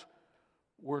times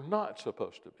we're not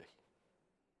supposed to be.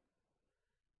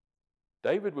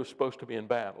 David was supposed to be in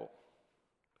battle,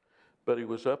 but he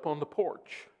was up on the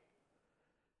porch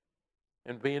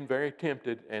and being very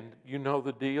tempted. And you know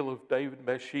the deal of David and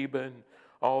Bathsheba and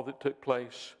all that took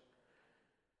place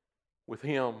with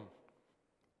him.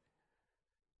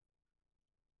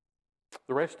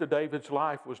 The rest of David's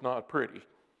life was not pretty.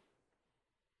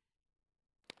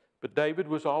 But David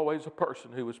was always a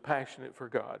person who was passionate for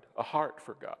God, a heart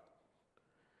for God.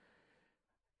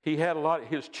 He had a lot of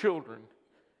his children,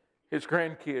 his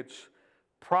grandkids,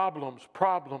 problems.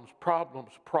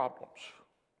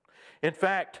 In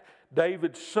fact,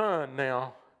 David's son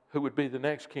now, who would be the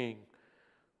next king,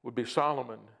 would be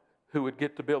Solomon, who would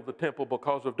get to build the temple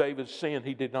because of David's sin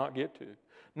he did not get to.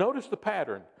 Notice the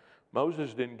pattern.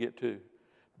 Moses didn't get to.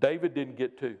 David didn't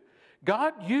get to.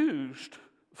 God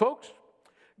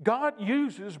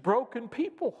uses broken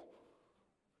people.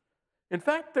 In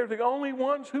fact, they're the only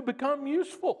ones who become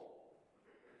useful.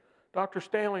 Dr.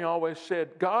 Stanley always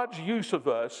said, God's use of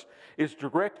us is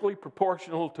directly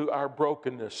proportional to our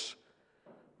brokenness.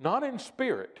 Not in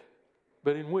spirit,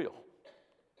 but in will.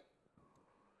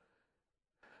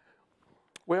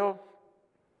 Well,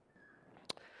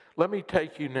 let me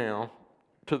take you now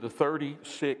to the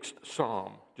 36th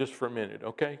Psalm, just for a minute,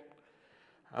 okay?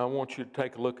 I want you to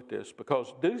take a look at this,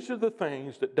 because these are the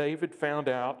things that David found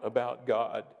out about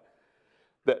God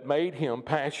that made him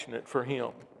passionate for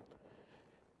Him.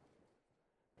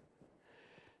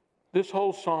 This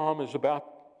whole psalm is about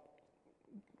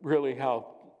really how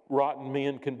rotten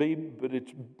men can be, but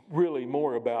it's really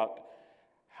more about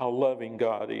how loving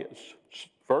God is.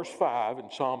 Verse 5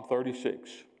 in Psalm 36.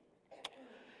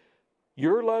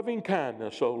 Your loving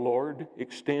kindness, O Lord,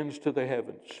 extends to the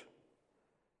heavens.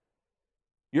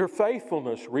 Your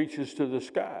faithfulness reaches to the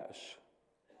skies.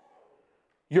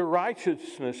 Your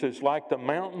righteousness is like the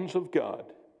mountains of God,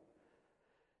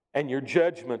 and your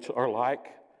judgments are like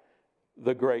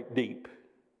the great deep.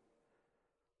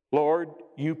 Lord,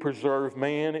 you preserve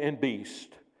man and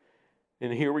beast.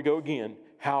 And here we go again.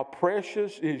 How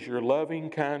precious is your loving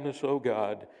kindness, O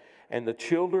God, and the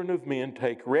children of men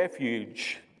take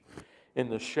refuge in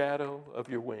the shadow of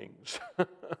your wings.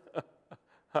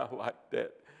 I like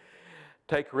that.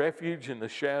 Take refuge in the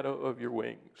shadow of your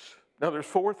wings. Now there's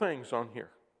 4 things on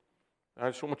here. I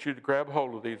just want you to grab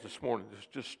hold of these this morning.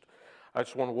 I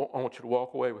want you to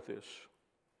walk away with this.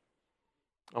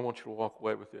 I want you to walk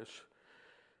away with this.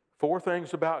 4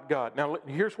 things about God. Now,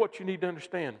 here's what you need to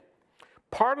understand.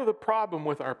 Part of the problem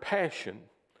with our passion,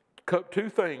 2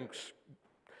 things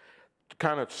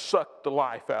kind of suck the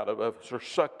life out of us or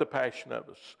suck the passion of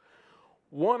us.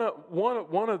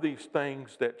 One of these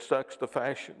things that sucks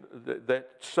that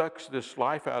sucks this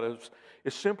life out of us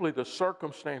is simply the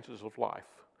circumstances of life.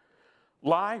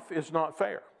 Life is not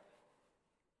fair.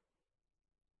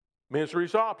 Misery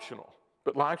is optional,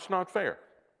 but life's not fair.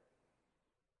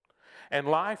 And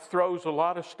life throws a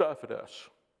lot of stuff at us.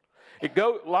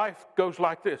 Life goes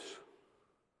like this.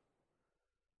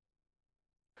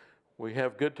 We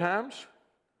have good times.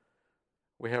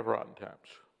 We have rotten times.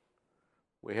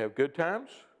 We have good times.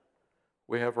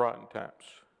 We have rotten times.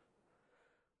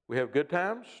 We have good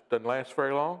times, doesn't last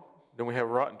very long. Then we have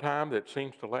a rotten time that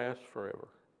seems to last forever.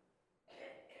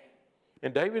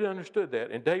 And David understood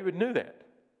that, and David knew that.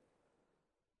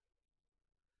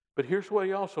 But here's what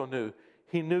he also knew.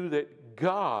 He knew that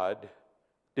God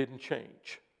didn't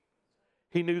change.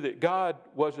 He knew that God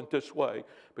wasn't this way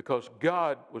because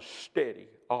God was steady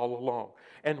all along.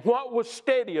 And what was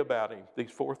steady about him?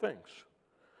 These 4 things.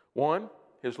 1,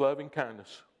 his loving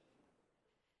kindness.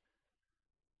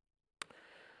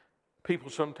 People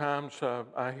sometimes,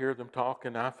 I hear them talk,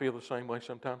 and I feel the same way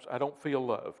sometimes. I don't feel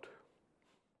loved.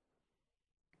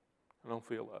 I don't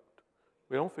feel loved.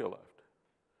 We don't feel loved.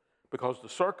 Because the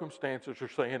circumstances are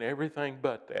saying everything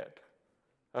but that.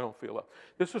 I don't feel loved.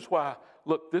 This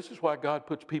is why God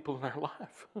puts people in our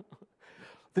life.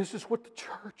 This is what the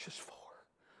church is for.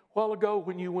 A while ago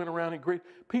when you went around and greeted,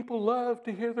 people love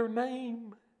to hear their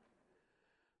name.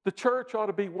 The church ought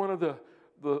to be one of the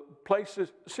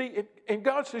places. See, and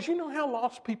God says, you know how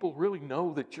lost people really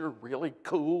know that you're really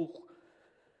cool?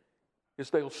 Is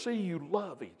they'll see you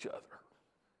love each other.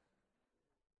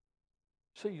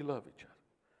 See you love each other.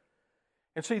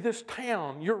 And see, this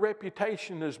town, your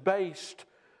reputation is based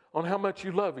on how much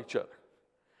you love each other.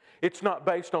 It's not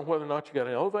based on whether or not you got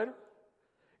an elevator.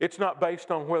 It's not based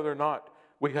on whether or not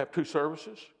we have 2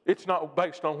 services. It's not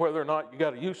based on whether or not you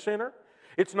got a youth center.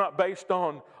 It's not based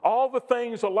on all the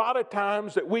things a lot of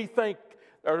times that we think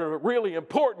are really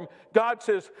important. God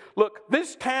says, look,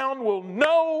 this town will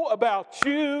know about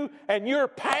you and your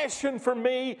passion for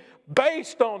me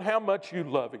based on how much you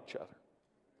love each other.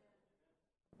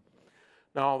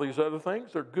 Now, all these other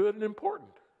things, they're good and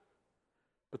important,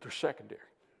 but they're secondary.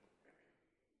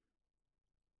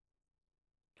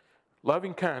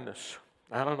 Loving kindness.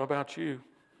 I don't know about you.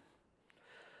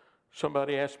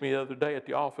 Somebody asked me the other day at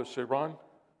the office, said, Ron,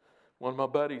 one of my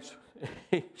buddies,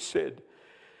 he said,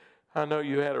 I know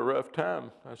you had a rough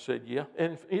time. I said, yeah.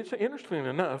 And it's interesting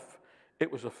enough,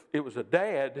 it was a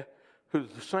dad who's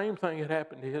the same thing had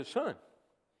happened to his son.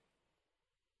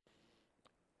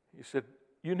 He said,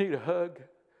 you need a hug?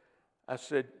 I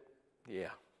said, yeah.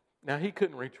 Now, he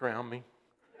couldn't reach around me,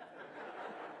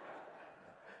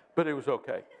 but it was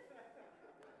okay.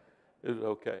 It was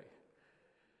okay.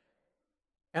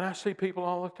 And I see people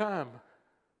all the time.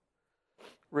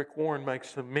 Rick Warren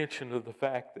makes a mention of the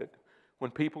fact that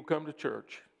when people come to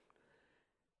church,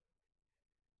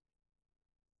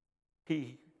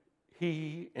 he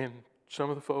and some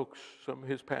of the folks, some of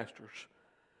his pastors,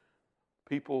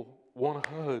 people want a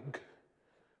hug.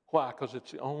 Why? Because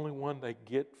it's the only one they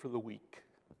get for the week.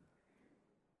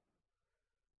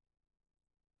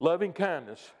 Loving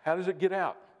kindness, how does it get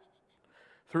out?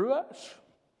 Through us.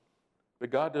 But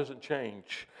God doesn't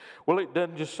change. Well, it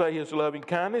doesn't just say His loving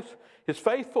kindness, His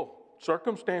faithful.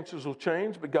 Circumstances will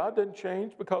change, but God doesn't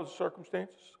change because of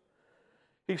circumstances.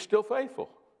 He's still faithful.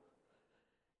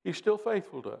 He's still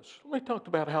faithful to us. We talked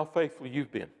about how faithful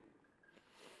you've been.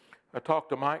 I talked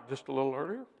to Mike just a little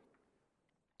earlier.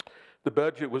 The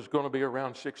budget was going to be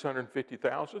around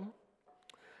 $650,000.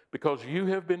 Because you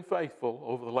have been faithful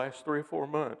over the last 3 or 4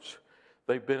 months,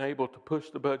 they've been able to push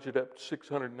the budget up to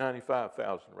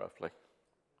 $695,000 roughly.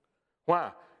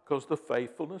 Why? Because of the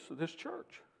faithfulness of this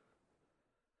church.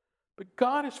 But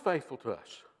God is faithful to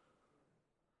us.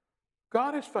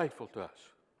 God is faithful to us.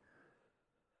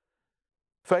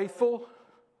 Faithful,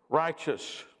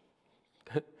 righteous.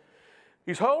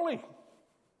 He's holy.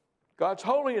 God's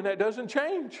holy, and that doesn't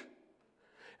change.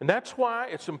 And that's why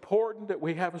it's important that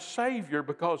we have a Savior,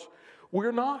 because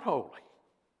we're not holy.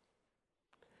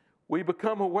 We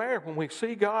become aware when we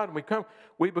see God, and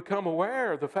we become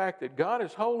aware of the fact that God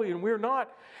is holy and we're not.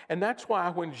 And that's why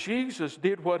when Jesus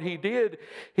did what He did,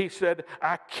 He said,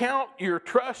 I count your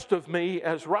trust of me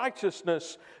as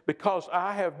righteousness because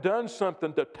I have done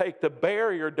something to take the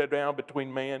barrier down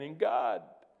between man and God.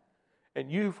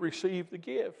 And you've received the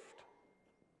gift.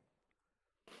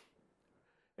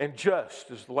 And just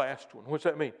is the last one. What's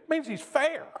that mean? It means He's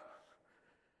fair.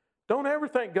 Don't ever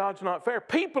think God's not fair.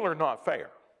 People are not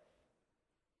fair.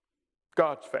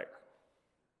 God's fair.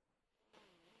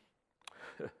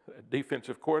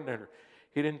 Defensive coordinator,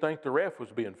 he didn't think the ref was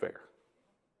being fair.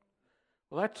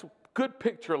 Well, that's a good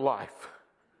picture of life.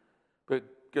 But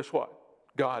guess what?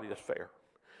 God is fair.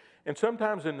 And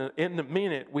sometimes in the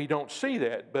minute we don't see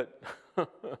that, but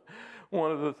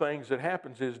one of the things that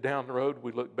happens is down the road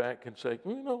we look back and say,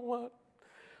 you know what?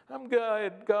 I'm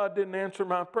glad God didn't answer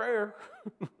my prayer.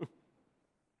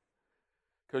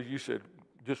 Because you said,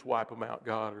 just wipe them out,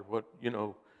 God, or what,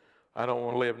 I don't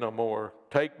want to live no more.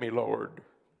 Take me, Lord.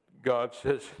 God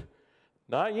says,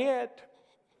 not yet.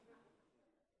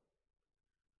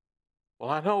 Well,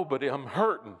 I know, but I'm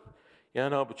hurting. Yeah, I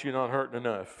know, but you're not hurting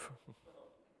enough.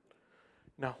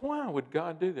 Now, why would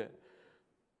God do that?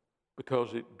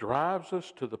 Because it drives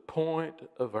us to the point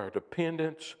of our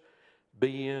dependence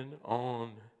being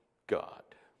on God.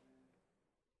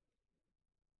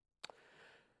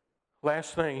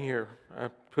 Last thing here, I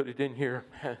put it in here,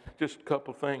 just a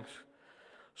couple things.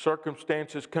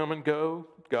 Circumstances come and go,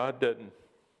 God doesn't.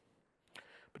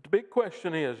 But the big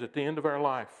question is, at the end of our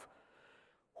life,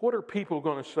 what are people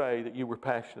going to say that you were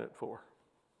passionate for?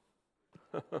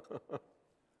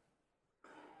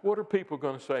 What are people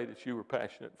going to say that you were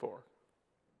passionate for?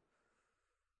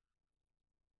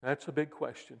 That's a big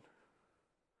question.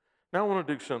 Now I want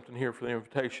to do something here for the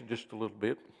invitation just a little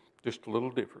bit, just a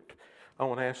little different. I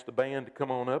want to ask the band to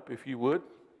come on up, if you would.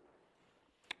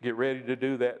 Get ready to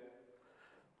do that.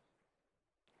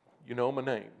 You know my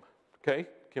name. Okay?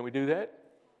 Can we do that?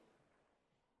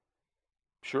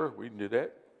 Sure, we can do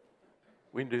that.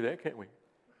 We can do that, can't we?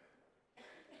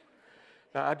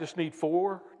 Now, I just need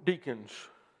 4 deacons.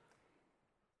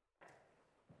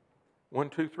 1,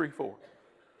 2, 3, 4.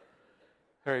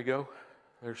 There you go.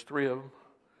 There's 3 of them.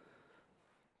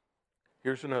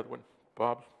 Here's another one.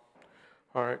 Bob.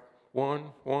 All right. 1,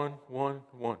 1, 1,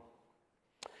 1.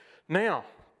 Now,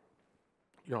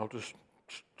 y'all just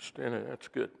stand there. That's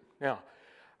good. Now,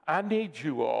 I need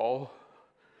you all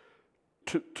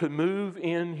to move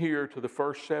in here to the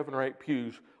first 7 or 8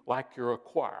 pews like you're a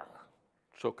choir.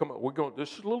 So come on,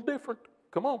 this is a little different.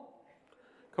 Come on.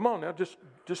 Come on now,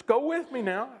 just go with me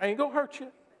now. I ain't gonna hurt you.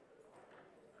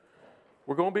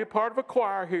 We're gonna be a part of a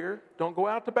choir here. Don't go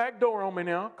out the back door on me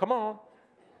now. Come on.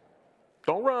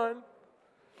 Don't run.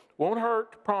 Won't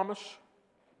hurt, promise.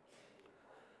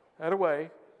 That away.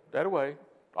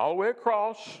 All the way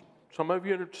across. Some of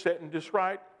you are sitting just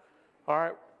right. All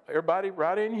right, everybody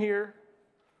right in here.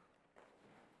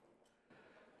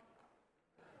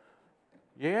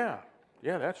 Yeah,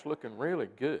 that's looking really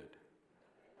good.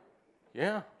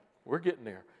 Yeah, we're getting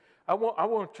there. I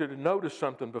want you to notice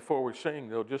something before we sing,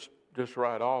 though, just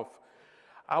right off.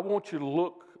 I want you to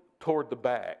look toward the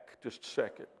back just a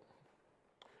second.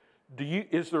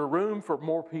 Is there room for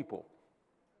more people?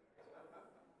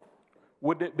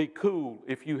 Wouldn't it be cool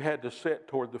if you had to sit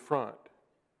toward the front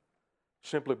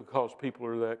simply because people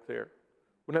are back there?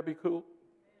 Wouldn't that be cool?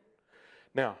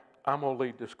 Now, I'm going to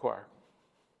lead this choir.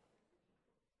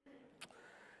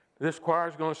 This choir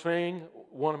is going to sing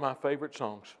one of my favorite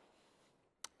songs.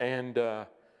 And the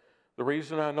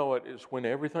reason I know it is when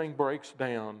everything breaks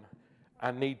down,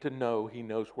 I need to know He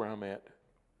knows where I'm at.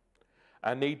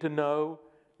 I need to know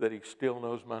that He still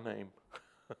knows my name.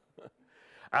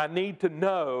 I need to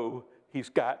know He's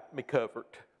got me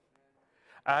covered.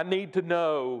 I need to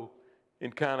know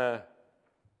in kind of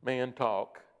man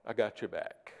talk, I got your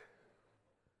back.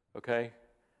 Okay?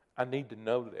 I need to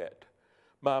know that.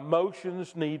 My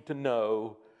emotions need to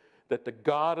know that the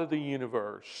God of the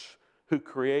universe, who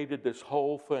created this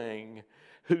whole thing,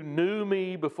 who knew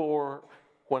me before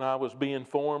when I was being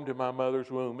formed in my mother's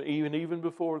womb, even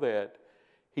before that,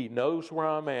 He knows where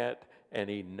I'm at and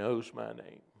He knows my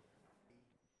name.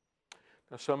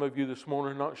 Now, some of you this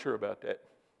morning are not sure about that.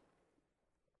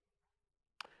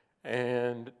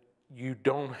 And you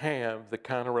don't have the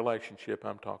kind of relationship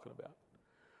I'm talking about.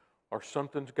 Or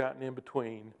something's gotten in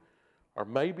between. Or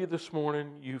maybe this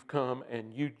morning you've come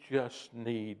and you just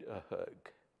need a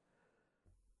hug.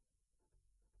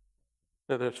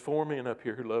 Now, there's 4 men up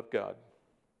here who love God.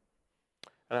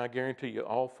 And I guarantee you,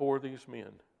 all 4 of these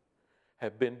men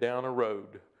have been down a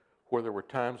road where there were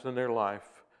times in their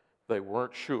life they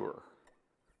weren't sure.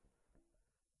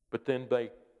 But then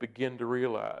they begin to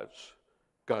realize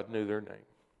God knew their name.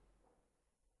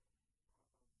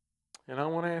 And I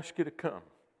want to ask you to come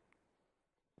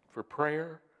for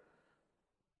prayer,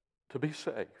 to be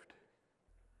saved,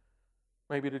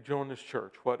 maybe to join this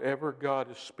church, whatever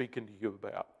God is speaking to you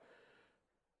about.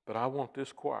 But I want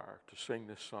this choir to sing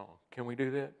this song. Can we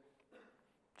do that?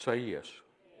 Say yes.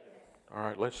 All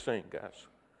right, let's sing, guys.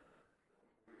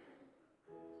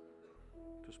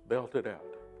 Just belt it out.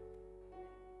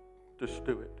 Just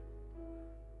do it.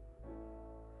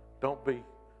 Don't be,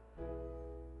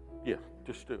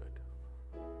 just do it.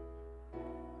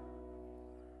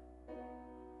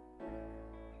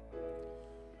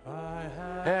 I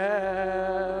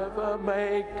Have a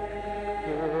maker.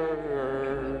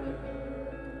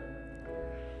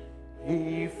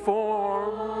 He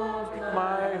formed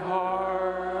my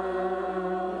heart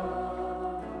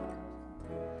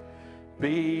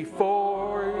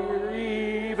before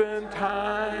even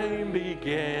time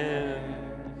began.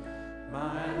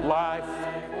 My life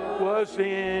was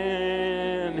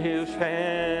in His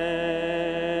hands.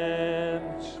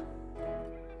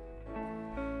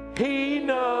 He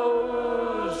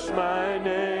knows my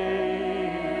name.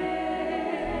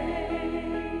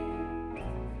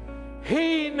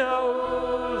 He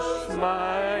knows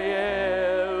my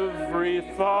every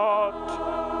thought.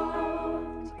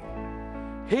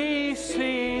 He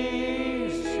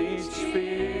sees each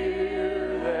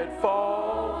fear that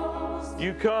falls.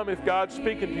 You come if God's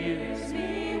speaking to you.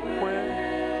 When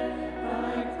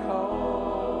I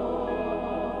call,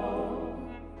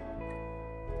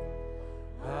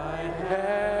 I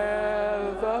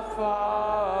have a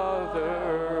Father.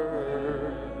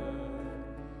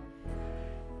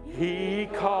 He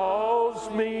calls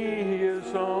me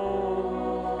His own.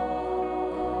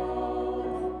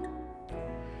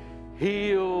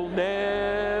 He'll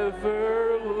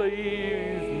never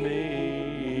leave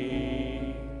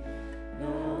me,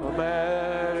 no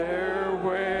matter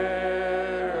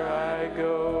where I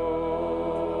go.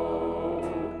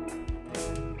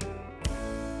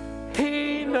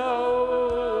 He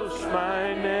knows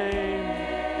my name.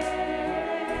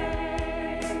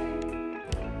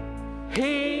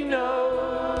 He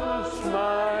knows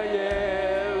my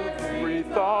every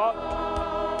thought.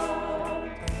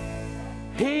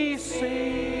 He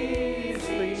sees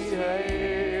the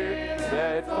hair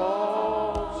that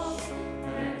falls,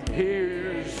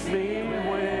 hears me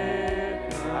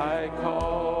when I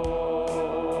call.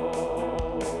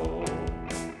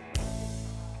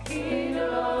 He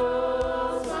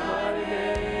knows my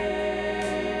name.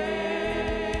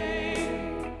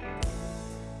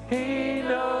 He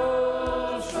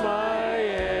knows my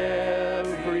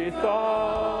every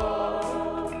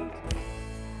thought.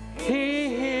 He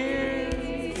hears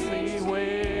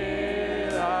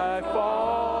I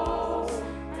fall,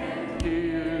 and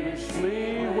hears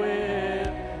me when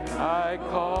I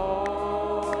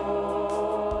call.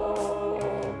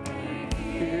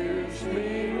 Hears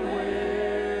me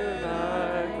when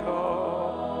I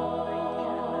call.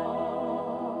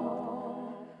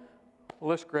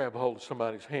 Let's grab hold of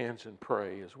somebody's hands and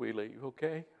pray as we leave,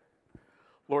 okay?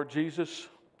 Lord Jesus,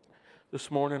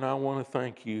 this morning I want to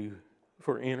thank you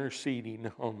for interceding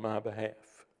on my behalf.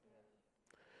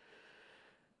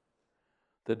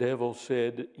 The devil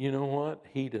said, you know what?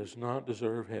 He does not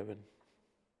deserve heaven.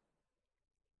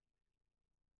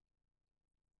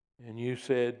 And you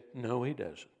said, no, he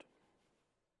doesn't.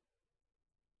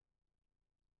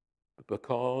 But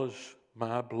because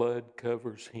my blood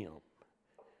covers him,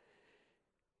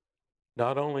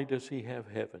 not only does he have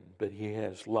heaven, but he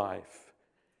has life,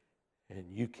 and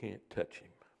you can't touch him.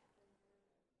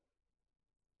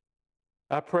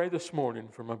 I pray this morning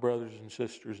for my brothers and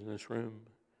sisters in this room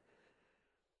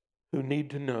who need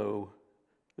to know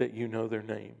that you know their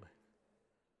name,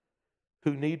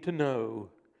 who need to know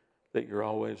that you're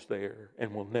always there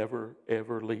and will never,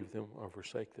 ever leave them or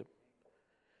forsake them.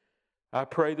 I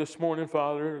pray this morning,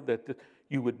 Father, that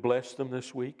you would bless them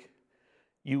this week.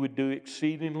 You would do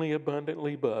exceedingly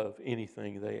abundantly above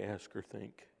anything they ask or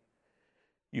think.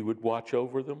 You would watch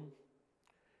over them,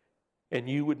 and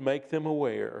you would make them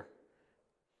aware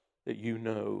that you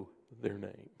know their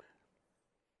name.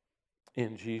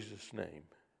 In Jesus' name,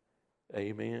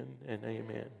 amen and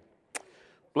amen.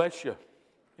 Bless you.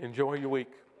 Enjoy your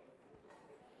week.